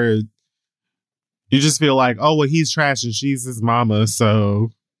kid? Or you just feel like, oh, well, he's trash and she's his mama,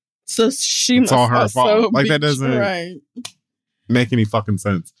 so she it's all her fault. Like, that doesn't make any fucking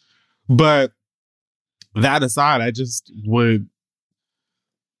sense. But that aside, I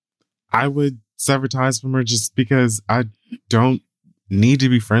would sever ties from her just because I don't need to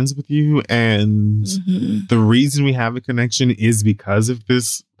be friends with you. And the reason we have a connection is because of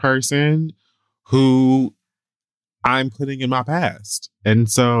this person who I'm putting in my past. And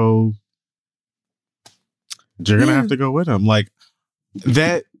so you're going to have to go with him. Like,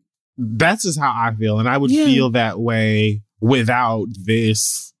 that's just how I feel. And I would feel that way without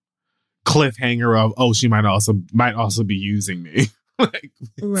this cliffhanger of, oh, she might also be using me. Like,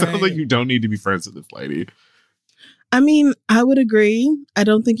 right. Sounds like you don't need to be friends with this lady. I mean, I would agree. I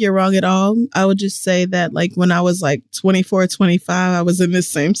don't think you're wrong at all. I would just say that, like, when I was like 24, 25, I was in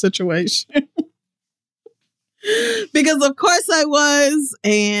this same situation. Because of course I was.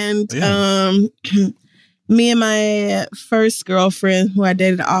 And me and my first girlfriend, who I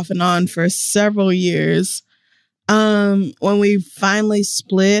dated off and on for several years, when we finally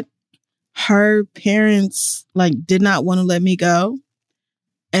split, her parents did not want to let me go.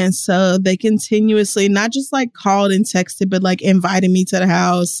 And so they continuously not just called and texted, but invited me to the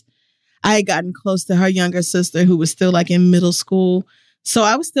house, I had gotten close to her younger sister who was still like in middle school. So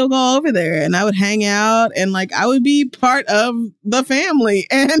I would still go over there and I would hang out and like I would be part of the family.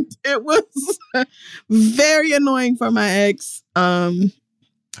 And it was very annoying for my ex. I'm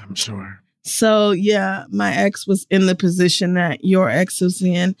sure. So yeah, my ex was in the position that your ex was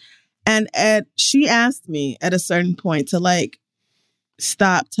in. And she asked me at a certain point to like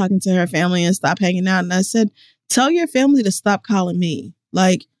stop talking to her family and stop hanging out. And I said, tell your family to stop calling me.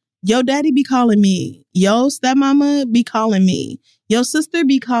 Like, yo daddy be calling me. Yo stepmama be calling me. Your sister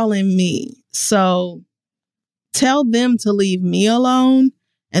be calling me. So tell them to leave me alone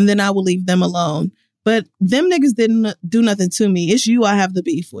and then I will leave them alone. But them niggas didn't do nothing to me. It's you I have the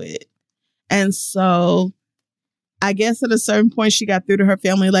beef with. And so I guess at a certain point she got through to her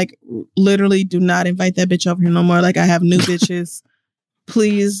family, like literally do not invite that bitch over here no more. Like I have new bitches.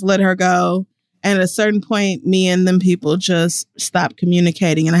 Please let her go. And at a certain point, me and them people just stopped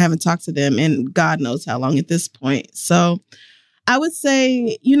communicating and I haven't talked to them in God knows how long at this point. So I would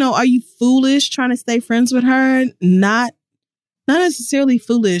say, you know, are you foolish trying to stay friends with her? Not necessarily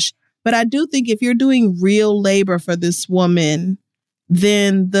foolish, but I do think if you're doing real labor for this woman,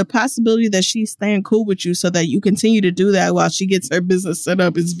 then the possibility that she's staying cool with you so that you continue to do that while she gets her business set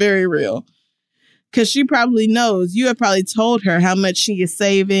up is very real. Because she probably knows, you have probably told her how much she is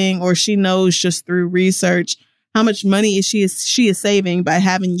saving, or she knows just through research how much money she is saving by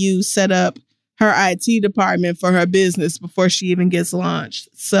having you set up her IT department for her business before she even gets launched.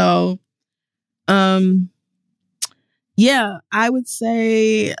 So, yeah, I would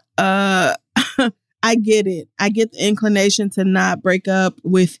say I get it. I get the inclination to not break up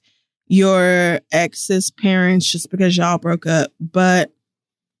with your ex's parents just because y'all broke up. But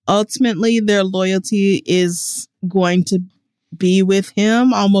ultimately, their loyalty is going to be with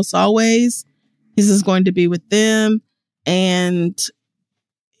him almost always. His is going to be with them. And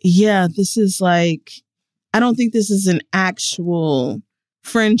yeah, this is like, I don't think this is an actual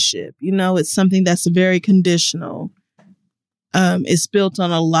friendship. You know, it's something that's very conditional. It's built on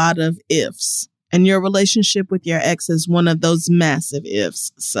a lot of ifs. And your relationship with your ex is one of those massive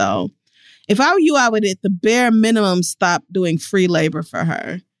ifs. So if I were you, I would at the bare minimum stop doing free labor for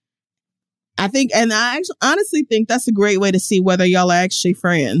her. I think, and I honestly think that's a great way to see whether y'all are actually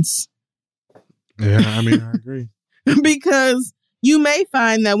friends. Yeah, I mean, I agree. Because you may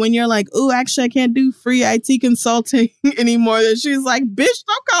find that when you're like, oh, actually, I can't do free IT consulting anymore, that she's like, bitch,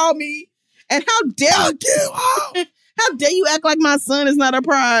 don't call me. And how dare you? How dare you act like my son is not a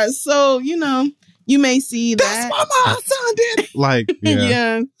prize? So, you know, you may see that. That's what my son did. Like, yeah.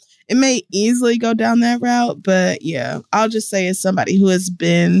 Yeah. It may easily go down that route, but yeah, I'll just say as somebody who has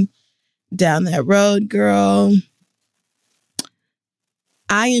been down that road, girl,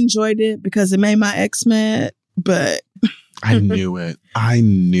 I enjoyed it because it made my ex mad, but I knew it. I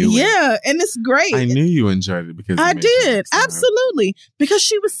knew it. Yeah, and it's great. I knew you enjoyed it because I did. Absolutely. Because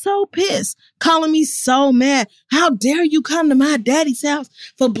she was so pissed, calling me so mad. How dare you come to my daddy's house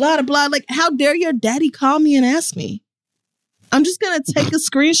for blah, blah, blah. Like, how dare your daddy call me and ask me? I'm just going to take a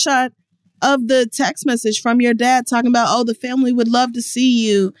screenshot of the text message from your dad talking about, oh, the family would love to see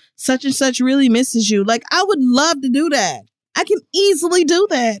you. Such and such really misses you. Like, I would love to do that. I can easily do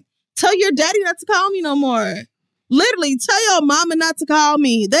that. Tell your daddy not to call me no more. Literally, tell your mama not to call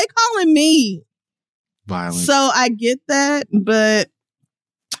me. They calling me. Violence. So I get that, but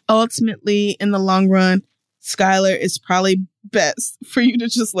ultimately, in the long run, Skylar, it's probably best for you to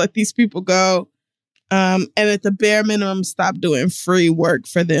just let these people go. And at the bare minimum, stop doing free work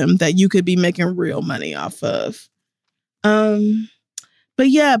for them that you could be making real money off of. But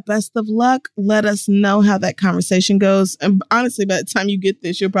yeah, best of luck. Let us know how that conversation goes. And honestly, by the time you get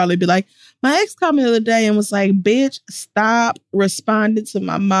this, you'll probably be like, my ex called me the other day and was like, bitch, stop responding to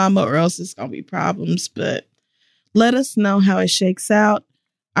my mama or else it's going to be problems. But let us know how it shakes out.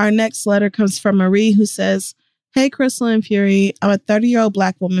 Our next letter comes from Marie, who says, hey, Crystal and Fury, I'm a 30-year-old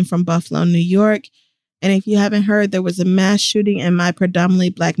Black woman from Buffalo, New York. And if you haven't heard, there was a mass shooting in my predominantly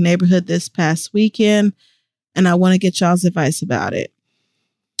Black neighborhood this past weekend. And I want to get y'all's advice about it.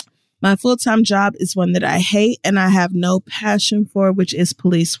 My full-time job is one that I hate and I have no passion for, which is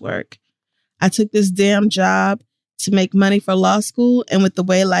police work. I took this damn job to make money for law school, and with the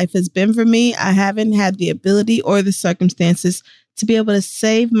way life has been for me, I haven't had the ability or the circumstances to be able to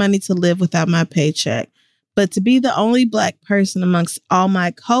save money to live without my paycheck. But to be the only Black person amongst all my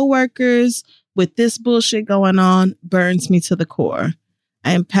coworkers with this bullshit going on burns me to the core.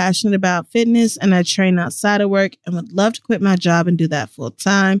 I am passionate about fitness and I train outside of work and would love to quit my job and do that full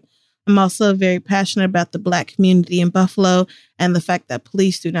time. I'm also very passionate about the Black community in Buffalo and the fact that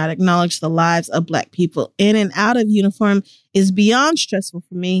police do not acknowledge the lives of Black people in and out of uniform is beyond stressful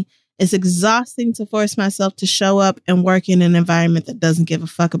for me, It's exhausting to force myself to show up and work in an environment that doesn't give a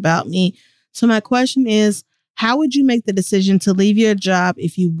fuck about me. So my question is, how would you make the decision to leave your job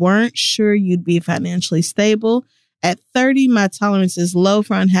if you weren't sure you'd be financially stable? At 30, my tolerance is low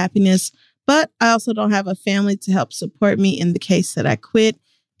for unhappiness, but I also don't have a family to help support me in the case that I quit.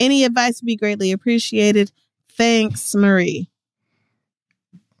 Any advice would be greatly appreciated. Thanks, Marie.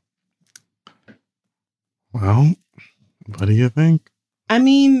 Well, what do you think? I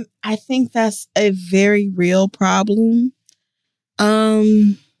mean, I think that's a very real problem.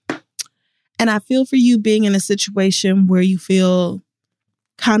 And I feel for you being in a situation where you feel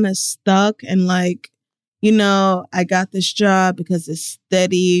kind of stuck and like, you know, I got this job because it's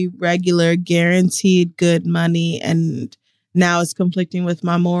steady, regular, guaranteed good money, and now it's conflicting with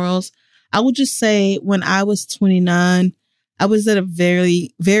my morals. I would just say when I was 29, I was at a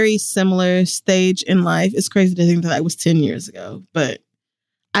very, very similar stage in life. It's crazy to think that I was 10 years ago, but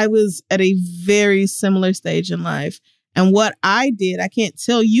I was at a very similar stage in life. And what I did, I can't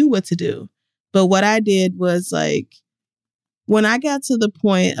tell you what to do, but what I did was like, when I got to the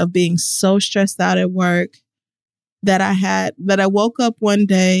point of being so stressed out at work that I woke up one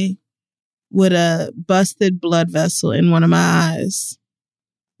day with a busted blood vessel in one of my eyes,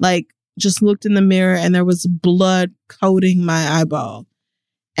 like just looked in the mirror and there was blood coating my eyeball,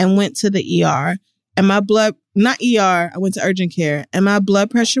 and went to the ER, and my blood, not ER, I went to urgent care, and my blood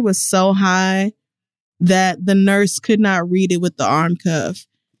pressure was so high that the nurse could not read it with the arm cuff.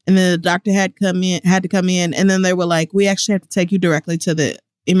 And then the doctor had to come in. And then they were like, we actually have to take you directly to the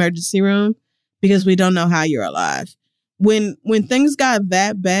emergency room because we don't know how you're alive. When things got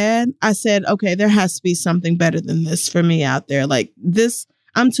that bad, I said, okay, there has to be something better than this for me out there. Like this,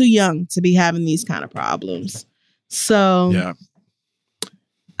 I'm too young to be having these kind of problems. So yeah,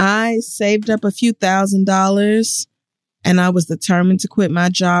 I saved up a few $1,000s and I was determined to quit my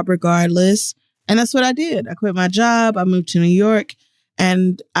job regardless. And that's what I did. I quit my job. I moved to New York.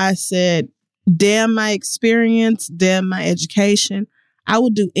 And I said, damn my experience, damn my education. I will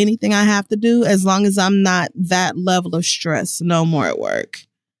do anything I have to do as long as I'm not that level of stress no more at work.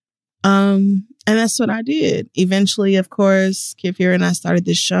 And that's what I did. Eventually, of course, Kifir and I started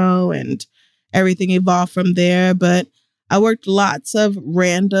this show and everything evolved from there. But I worked lots of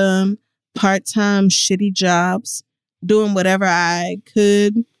random part-time shitty jobs, doing whatever I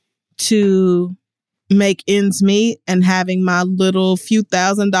could to make ends meet and having my little few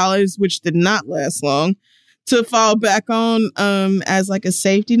 $1,000s, which did not last long, to fall back on as like a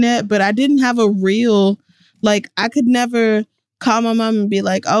safety net. But I didn't have a real, like, I could never call my mom and be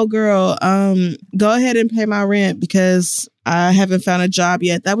like, oh girl, go ahead and pay my rent because I haven't found a job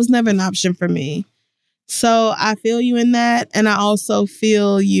yet. That was never an option for me. So I feel you in that. And I also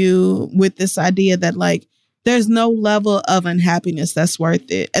feel you with this idea that like, there's no level of unhappiness that's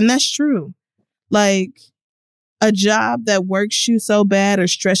worth it. And that's true. Like a job that works you so bad or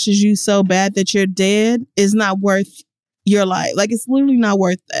stresses you so bad that you're dead is not worth your life. Like it's literally not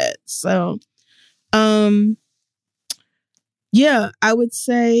worth that. So, yeah, I would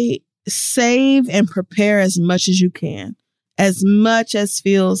say save and prepare as much as you can, as much as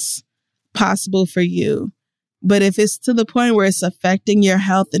feels possible for you. But if it's to the point where it's affecting your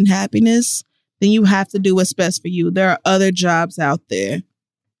health and happiness, then you have to do what's best for you. There are other jobs out there.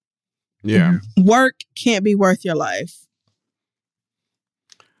 Yeah. Work can't be worth your life.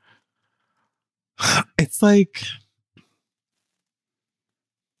 It's like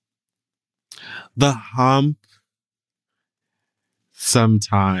the hump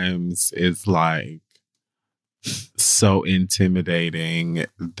sometimes is like so intimidating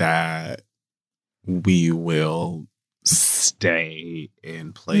that we will stay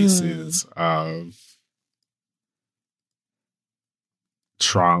in places of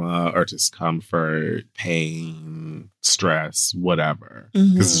trauma or discomfort, pain, stress, whatever.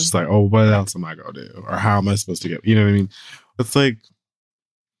 Because it's just like, oh, what else am I going to do? Or how am I supposed to get, you know what I mean? It's like,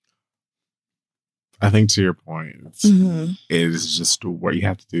 I think to your point, it is just what you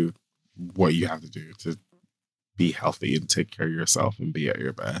have to do to be healthy and take care of yourself and be at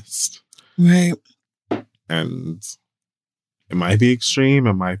your best. Right. And it might be extreme.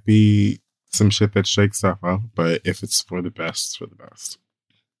 It might be some shit that shakes stuff up. But if it's for the best, it's for the best.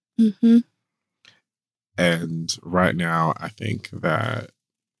 Mm-hmm. And right now, I think that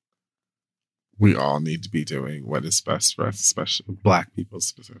we all need to be doing what is best for us, especially Black people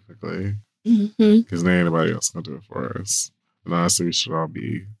specifically. Because there ain't anybody else gonna do it for us. And honestly, we should all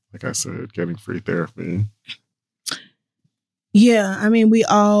be, like I said, getting free therapy. Yeah, I mean, we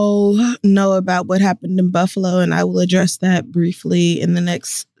all know about what happened in Buffalo, and I will address that briefly in the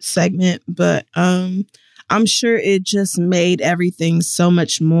next segment. But I I'm sure it just made everything so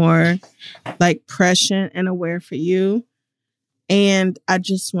much more like prescient and aware for you. And I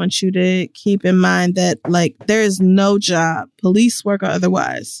just want you to keep in mind that like there is no job, police work or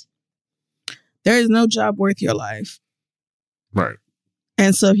otherwise, there is no job worth your life. Right.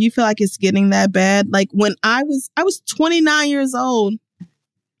 And so if you feel like it's getting that bad, like when I was 29 years old,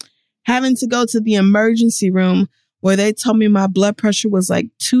 having to go to the emergency room where they told me my blood pressure was like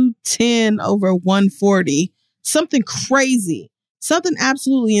 210 over 140, something crazy, something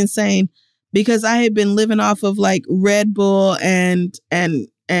absolutely insane, because I had been living off of like Red Bull and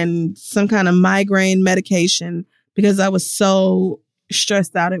some kind of migraine medication because I was so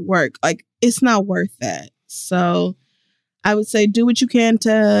stressed out at work. Like, it's not worth that. So I would say do what you can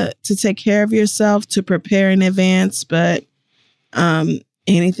to take care of yourself, to prepare in advance. But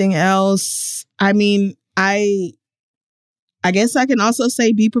anything else, I mean, I guess I can also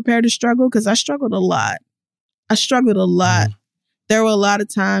say be prepared to struggle, because I struggled a lot. There were a lot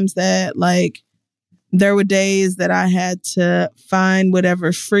of times that like there were days that I had to find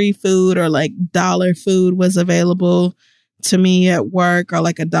whatever free food or like dollar food was available to me at work, or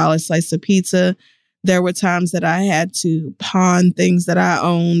like a dollar slice of pizza. There were times that I had to pawn things that I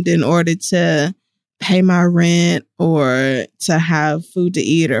owned in order to pay my rent or to have food to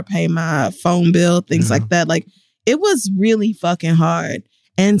eat or pay my phone bill, things like that. Like, it was really fucking hard.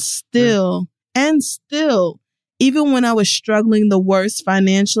 And still, even when I was struggling the worst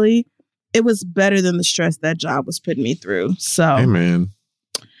financially, it was better than the stress that job was putting me through. So, amen.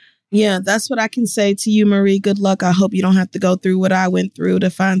 Yeah, that's what I can say to you, Marie. Good luck. I hope you don't have to go through what I went through to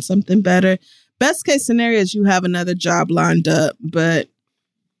find something better. Best case scenario is you have another job lined up, but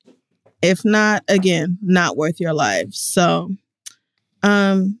if not, again, not worth your life. So,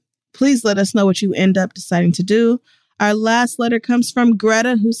 please let us know what you end up deciding to do. Our last letter comes from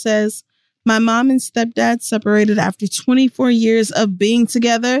Greta, who says, my mom and stepdad separated after 24 years of being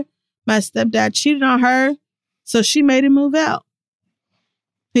together. My stepdad cheated on her, so she made him move out.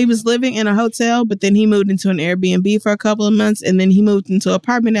 He was living in a hotel, but then he moved into an Airbnb for a couple of months, and then he moved into an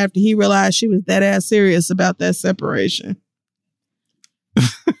apartment after he realized she was dead ass serious about that separation.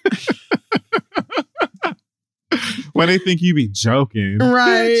 When they think you be joking.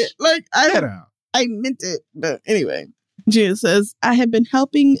 Right. Bitch, like, get out. I meant it. But anyway, Gina says, I have been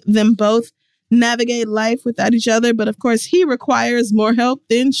helping them both navigate life without each other, but of course he requires more help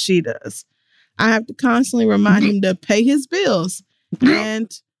than she does. I have to constantly remind him to pay his bills,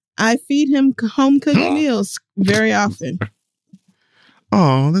 and I feed him home cooked meals very often.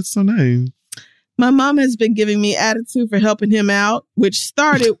 Oh, that's so nice. My mom has been giving me attitude for helping him out, which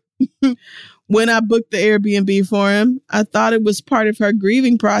started when I booked the Airbnb for him. I thought it was part of her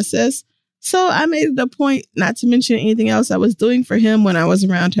grieving process, so I made it a point not to mention anything else I was doing for him when I was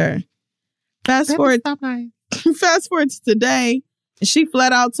around her. Fast forward to today, and she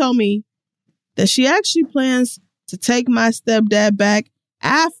flat out told me that she actually plans to take my stepdad back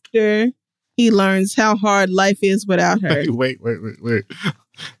after he learns how hard life is without her. Wait.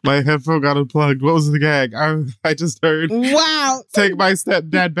 My headphone got unplugged. What was the gag? I just heard, wow, take my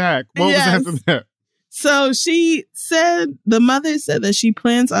stepdad back. What was after that? So the mother said that she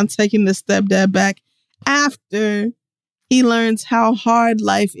plans on taking the stepdad back after he learns how hard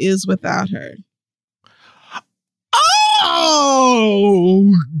life is without her.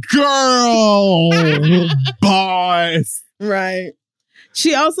 Oh, girl, boss. Right.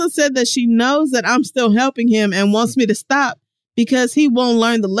 She also said that she knows that I'm still helping him and wants me to stop because he won't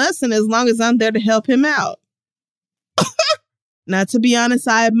learn the lesson as long as I'm there to help him out. Now, to be honest,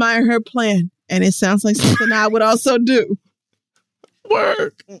 I admire her plan, and it sounds like something I would also do.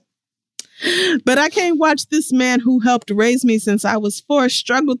 Work. But I can't watch this man who helped raise me since I was 4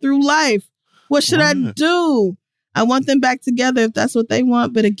 struggle through life. What should I do? I want them back together if that's what they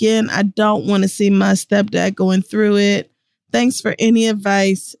want. But again, I don't want to see my stepdad going through it. Thanks for any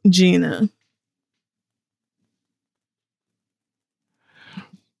advice, Gina.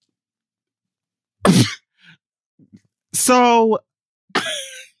 So,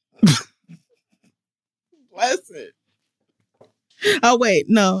 bless it. Oh, wait.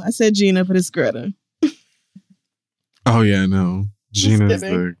 No, I said Gina, but it's Greta. Oh, yeah, no. Gina's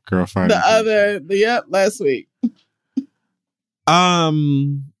the girl fighting. Last week. What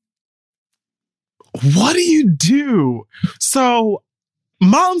do you do? So,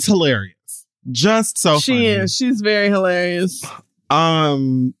 Mom's hilarious. Just so she funny. Is. She's very hilarious.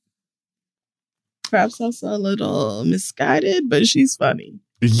 Perhaps also a little misguided, but she's funny.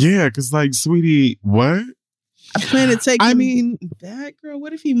 Yeah, because like, sweetie, what? I plan to take him back, girl.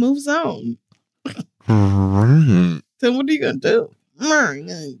 What if he moves on? Right. Then what are you going to do?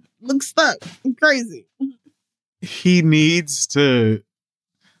 Look stuck. I'm crazy. he needs to.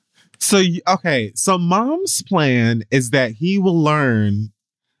 So, okay. So mom's plan is that he will learn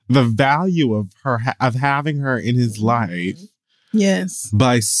the value of of having her in his life. Yes.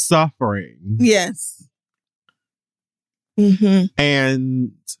 By suffering. Yes. Mm-hmm.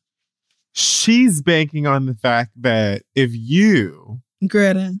 And she's banking on the fact that if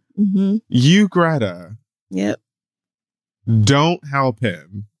Greta. Mm-hmm. You, Greta. Yep. Don't help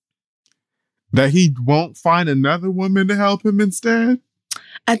him, that he won't find another woman to help him instead?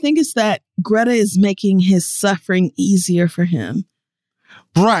 I think it's that Greta is making his suffering easier for him.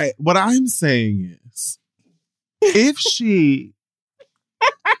 Right. What I'm saying is, if she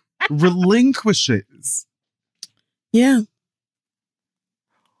relinquishes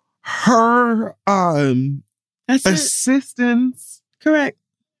her assistance, correct,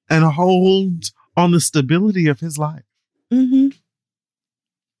 and hold on the stability of his life. Mm-hmm.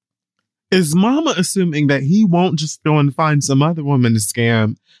 Is Mama assuming that he won't just go and find some other woman to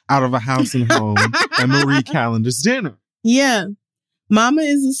scam out of a house and home and Marie Callender's dinner? Yeah. Mama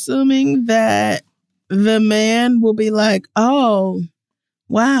is assuming that the man will be like, oh,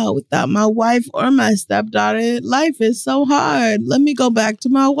 wow, without my wife or my stepdaughter, life is so hard. Let me go back to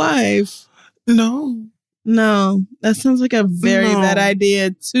my wife. No, that sounds like a very bad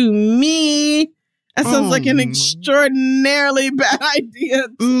idea to me. That sounds like an extraordinarily bad idea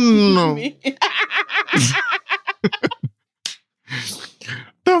to me.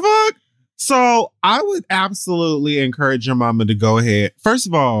 The fuck? So I would absolutely encourage your mama to go ahead. First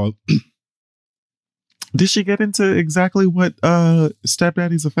of all, did she get into exactly what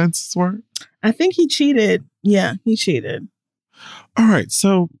stepdaddy's offenses were? I think he cheated. Yeah, he cheated. All right,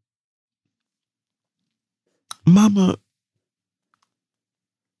 so Mama,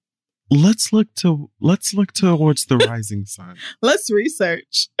 let's look towards the rising sun. Let's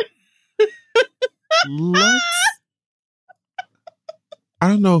research. I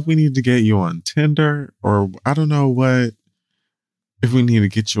don't know if we need to get you on Tinder, or I don't know if we need to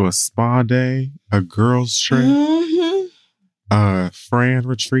get you a spa day, a girls trip, a friend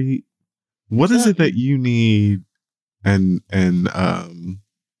retreat. What is it that you need? And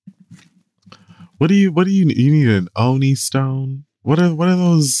what do you need? An Oni stone? What are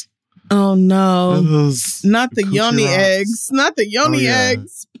those? Oh no! Not the yoni eggs. Not the yoni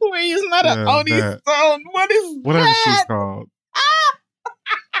eggs. Please, not an Oni stone. What is whatever that? she's called?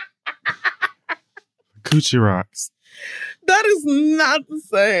 Coochie rocks. That is not the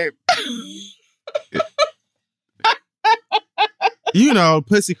same.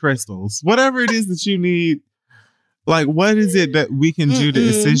 Pussy crystals. Whatever it is that you need. Like, what is it that we can do to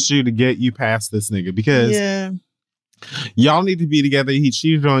assist you to get you past this nigga? Because y'all need to be together. He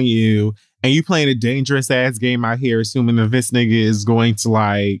cheated on you, and you playing a dangerous ass game out here, assuming that this nigga is going to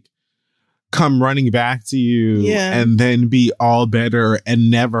like come running back to you and then be all better and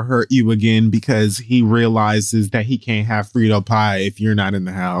never hurt you again because he realizes that he can't have Frito pie if you're not in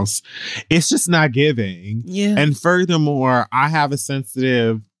the house. It's just not giving. Yeah. And furthermore, I have a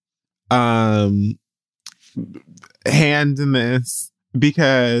sensitive hand in this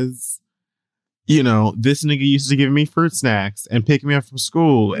because, this nigga used to give me fruit snacks and pick me up from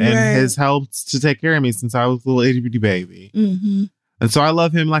school and has helped to take care of me since I was a little itty bitty baby. Mm-hmm. And so I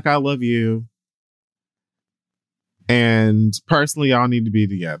love him like I love you. And personally, y'all need to be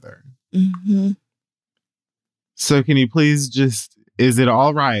together. Mm-hmm. So can you please is it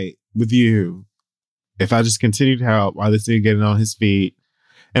all right with you if I just continue to help while this nigga getting on his feet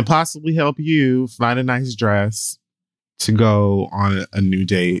and possibly help you find a nice dress to go on a new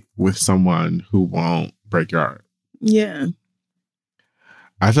date with someone who won't break your heart? Yeah.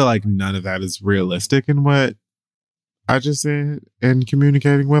 I feel like none of that is realistic in what I just said in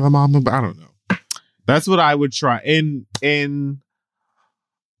communicating with a mama, but I don't know. That's what I would try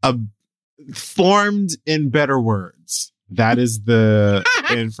formed in better words. That is the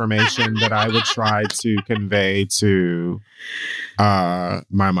information that I would try to convey to my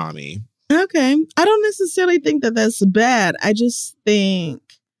mommy. Okay. I don't necessarily think that that's bad. I just think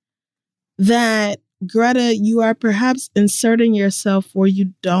that, Greta, you are perhaps inserting yourself where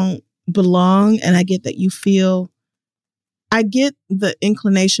you don't belong. And I get that I get the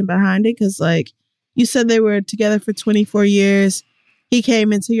inclination behind it because, like, you said they were together for 24 years. He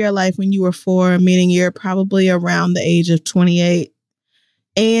came into your life when you were 4, meaning you're probably around the age of 28.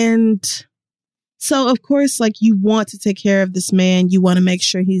 And so, of course, like, you want to take care of this man. You want to make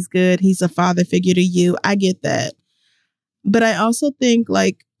sure he's good. He's a father figure to you. I get that. But I also think,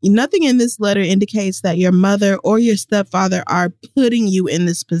 like, nothing in this letter indicates that your mother or your stepfather are putting you in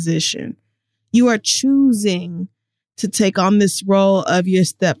this position. You are choosing to take on this role of your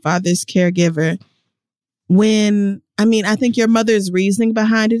stepfather's caregiver. I think your mother's reasoning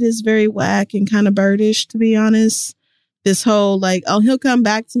behind it is very whack and kind of birdish, to be honest. This whole like, oh, he'll come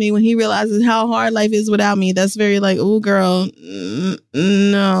back to me when he realizes how hard life is without me. That's very like, oh, girl,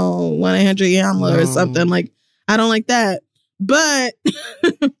 no, 1-800-YAMLA or something. Like, I don't like that. But,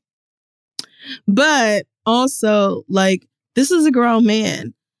 but also, like, this is a grown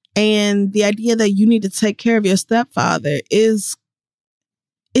man. And the idea that you need to take care of your stepfather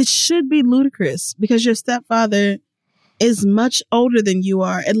it should be ludicrous because your stepfather is much older than you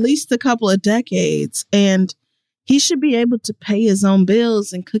are, at least a couple of decades. And he should be able to pay his own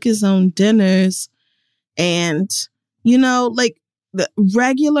bills and cook his own dinners and, like the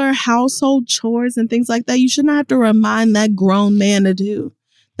regular household chores and things like that. You shouldn't have to remind that grown man to do.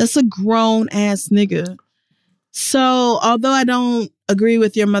 That's a grown ass nigga. So although I don't agree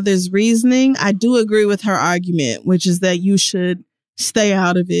with your mother's reasoning, I do agree with her argument, which is that you should stay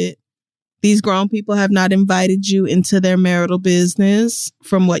out of it. These grown people have not invited you into their marital business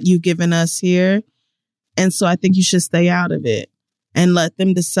from what you've given us here. And so I think you should stay out of it and let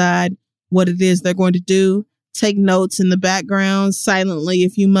them decide what it is they're going to do. Take notes in the background silently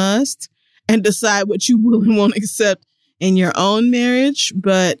if you must, and decide what you will and won't accept in your own marriage.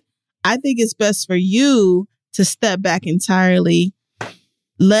 But I think it's best for you to step back entirely.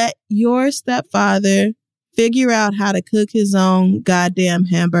 Let your stepfather figure out how to cook his own goddamn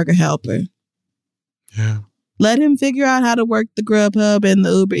hamburger helper. Yeah. Let him figure out how to work the Grubhub and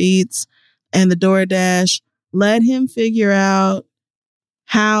the Uber Eats and the DoorDash. Let him figure out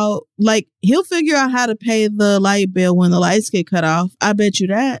how, like, he'll figure out how to pay the light bill when the lights get cut off. I bet you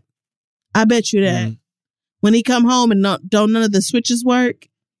that. Mm. When he come home and don't none of the switches work,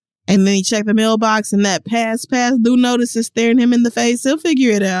 and then he check the mailbox and that pass due notice is staring him in the face, he'll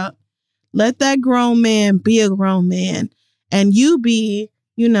figure it out. Let that grown man be a grown man. And you be,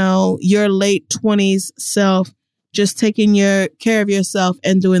 your late 20s self, just taking care of yourself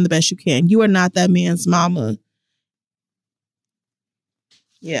and doing the best you can. You are not that man's mama.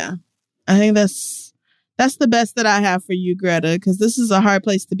 Yeah. I think that's the best that I have for you, Greta, because this is a hard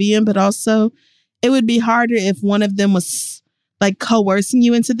place to be in, but also it would be harder if one of them was like coercing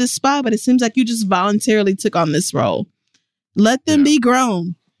you into this spot, but it seems like you just voluntarily took on this role. Let them be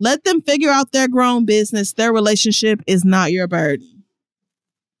grown. Let them figure out their grown business. Their relationship is not your burden.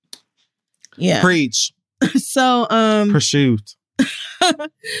 Yeah. Preach. So, Prosciutto.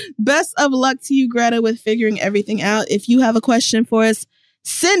 Best of luck to you, Greta, with figuring everything out. If you have a question for us,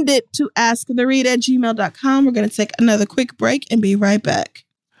 send it to asktheread@gmail.com. We're going to take another quick break and be right back.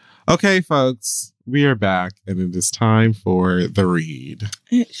 Okay, folks, we are back and it is time for the read.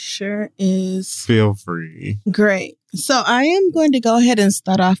 It sure is. Feel free. Great. So I am going to go ahead and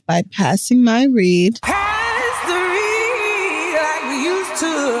start off by passing my read. Pass the read like we used to.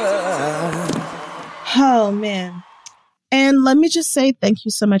 Oh, man. And let me just say thank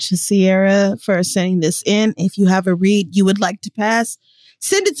you so much to Sierra for sending this in. If you have a read you would like to pass,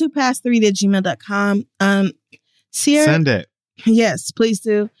 send it to passtheread@gmail.com. Sierra. Send it. Yes, please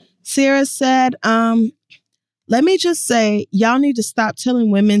do. Sierra said, let me just say, y'all need to stop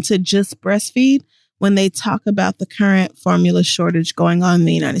telling women to just breastfeed when they talk about the current formula shortage going on in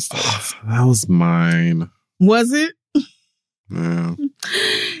the United States. That was mine. Was it? Yeah.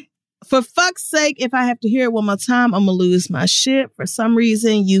 For fuck's sake, if I have to hear it one more time, I'm going to lose my shit. For some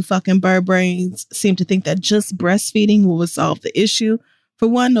reason, you fucking bird brains seem to think that just breastfeeding will resolve the issue. For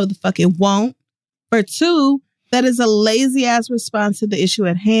one, no, the fuck it won't. For two, that is a lazy ass response to the issue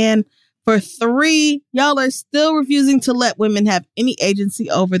at hand. For three, y'all are still refusing to let women have any agency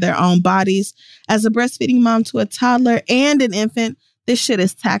over their own bodies. As a breastfeeding mom to a toddler and an infant, this shit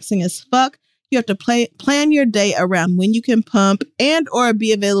is taxing as fuck. You have to plan your day around when you can pump and or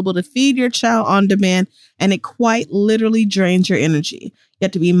be available to feed your child on demand, and it quite literally drains your energy. You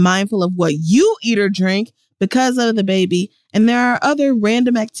have to be mindful of what you eat or drink because of the baby, and there are other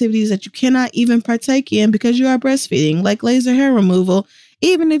random activities that you cannot even partake in because you are breastfeeding, like laser hair removal,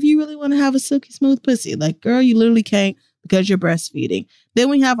 even if you really want to have a silky smooth pussy. Like, girl, you literally can't because you're breastfeeding. Then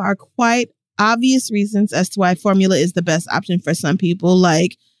we have our quite obvious reasons as to why formula is the best option for some people,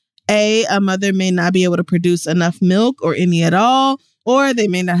 like a mother may not be able to produce enough milk or any at all, or they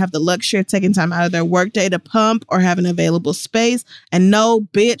may not have the luxury of taking time out of their workday to pump or have an available space. And no,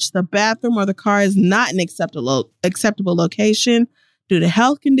 bitch, the bathroom or the car is not an acceptable location. Due to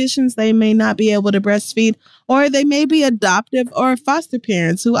health conditions, they may not be able to breastfeed, or they may be adoptive or foster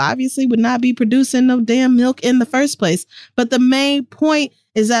parents who obviously would not be producing no damn milk in the first place. But the main point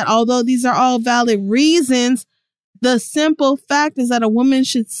is that although these are all valid reasons, the simple fact is that a woman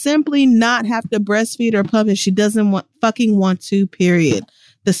should simply not have to breastfeed or pump if she doesn't want to, period.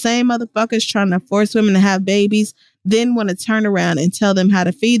 The same motherfuckers trying to force women to have babies, then want to turn around and tell them how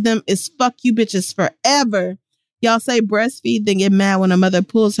to feed them is fuck you bitches forever. Y'all say breastfeed, then get mad when a mother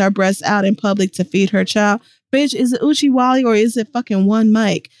pulls her breast out in public to feed her child. Bitch, is it Uchi Wally or is it fucking one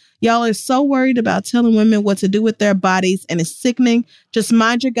mic? Y'all are so worried about telling women what to do with their bodies, and it's sickening. Just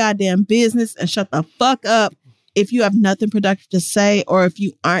mind your goddamn business and shut the fuck up if you have nothing productive to say, or if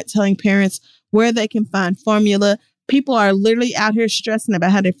you aren't telling parents where they can find formula. People are literally out here stressing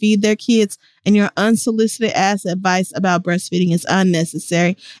about how to feed their kids, and your unsolicited ass advice about breastfeeding is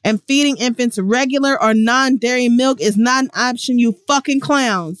unnecessary. And feeding infants regular or non-dairy milk is not an option, you fucking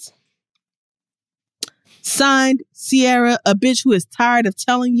clowns. Signed, Sierra, a bitch who is tired of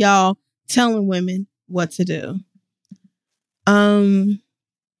telling women what to do.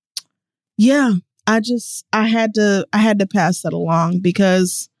 Yeah, I had to pass that along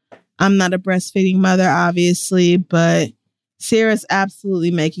because I'm not a breastfeeding mother, obviously, but Sierra's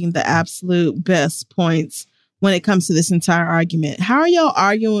absolutely making the absolute best points when it comes to this entire argument. How are y'all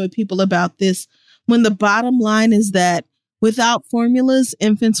arguing with people about this when the bottom line is that without formulas,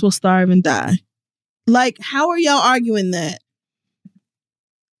 infants will starve and die? Like, how are y'all arguing that?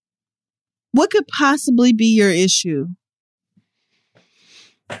 What could possibly be your issue?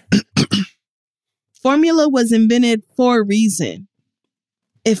 Formula was invented for a reason.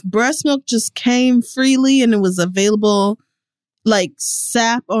 If breast milk just came freely and it was available like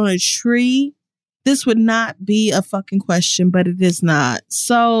sap on a tree, this would not be a fucking question, but it is not.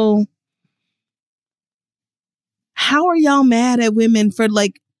 So how are y'all mad at women for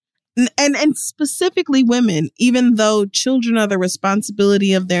like, and specifically women, even though children are the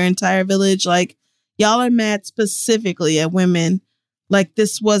responsibility of their entire village, like y'all are mad specifically at women. Like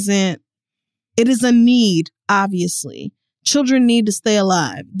this wasn't, it is a need, obviously. Children need to stay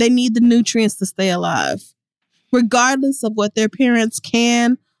alive. They need the nutrients to stay alive. Regardless of what their parents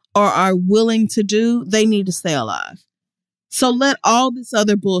can or are willing to do, they need to stay alive. So let all this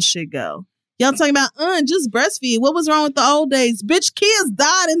other bullshit go. Y'all talking about, just breastfeed. What was wrong with the old days? Bitch, kids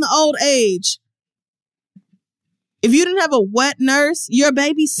died in the old age. If you didn't have a wet nurse, your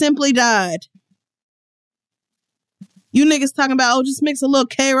baby simply died. You niggas talking about, just mix a little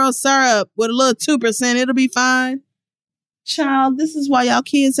Karo syrup with a little 2%. It'll be fine. Child, this is why y'all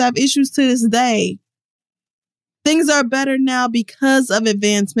kids have issues to this day. Things are better now because of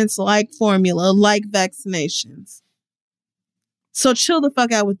advancements like formula, like vaccinations. So chill the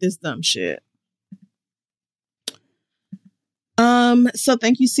fuck out with this dumb shit. So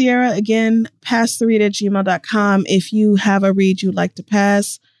thank you, Sierra. Again, passtheread@gmail.com if you have a read you'd like to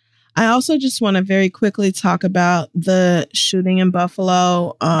pass. I also just want to very quickly talk about the shooting in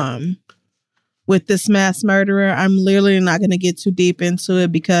Buffalo with this mass murderer. I'm literally not going to get too deep into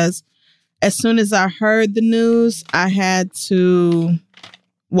it because as soon as I heard the news, I had to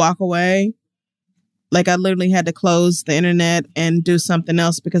walk away. Like I literally had to close the internet and do something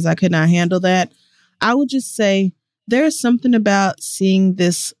else because I could not handle that. I would just say there's something about seeing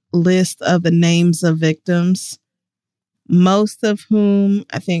this list of the names of victims, most of whom,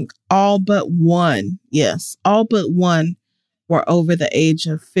 I think all but one were over the age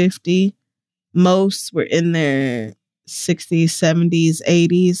of 50. Most were in their 60s, 70s,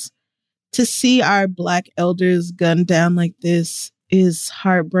 80s. To see our Black elders gunned down like this is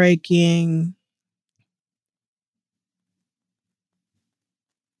heartbreaking.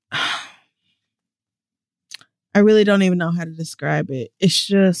 I really don't even know how to describe it. It's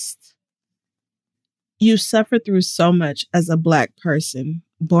just, you suffer through so much as a Black person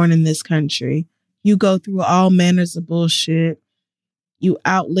born in this country. You go through all manners of bullshit. You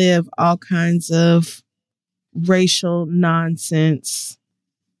outlive all kinds of racial nonsense.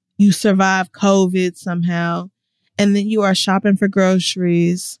 You survive COVID somehow. And then you are shopping for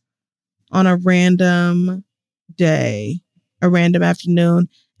groceries on a random day, a random afternoon,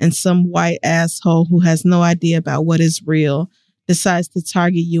 and some white asshole who has no idea about what is real decides to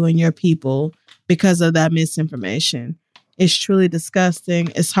target you and your people because of that misinformation. It's truly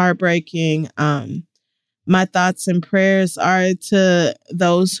disgusting. It's heartbreaking. My thoughts and prayers are to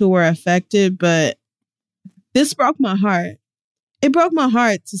those who were affected, but this broke my heart. It broke my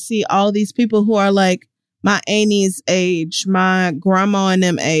heart to see all these people who are like my auntie's age, my grandma and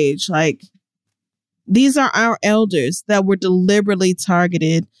them age. Like, these are our elders that were deliberately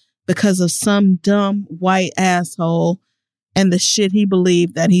targeted because of some dumb white asshole and the shit he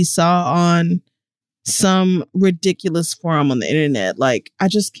believed that he saw on some ridiculous forum on the internet. Like, I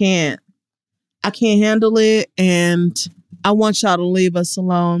can't handle it. And I want y'all to leave us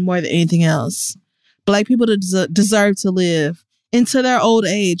alone more than anything else. Black people deserve to live into their old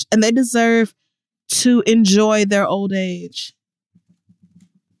age, and they deserve to enjoy their old age.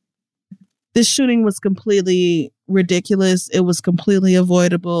 this shooting was completely ridiculous. It was completely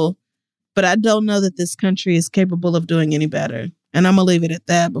avoidable. But I don't know that this country is capable of doing any better. And I'm going to leave it at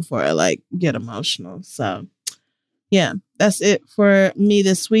that before I get emotional. So, yeah, that's it for me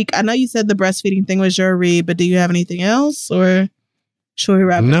this week. I know you said the breastfeeding thing was your read, but do you have anything else or should we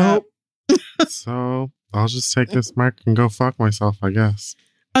wrap it up? So I'll just take this mark and go fuck myself, I guess.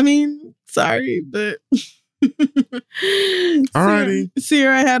 I mean, sorry, but alrighty.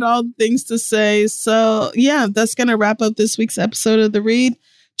 Sierra had all the things to say. So yeah, that's going to wrap up this week's episode of The Read.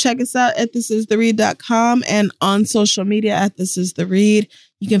 Check us out at thisistheread.com and on social media at thisistheread.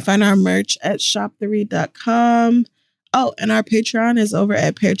 You can find our merch at shoptheread.com. Oh, and our Patreon is over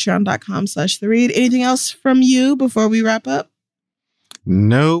at patreon.com/theread. Anything else from you before we wrap up?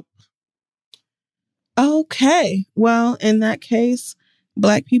 Nope. Okay. Well, in that case,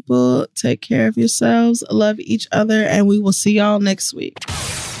 Black people, take care of yourselves, love each other, and we will see y'all next week.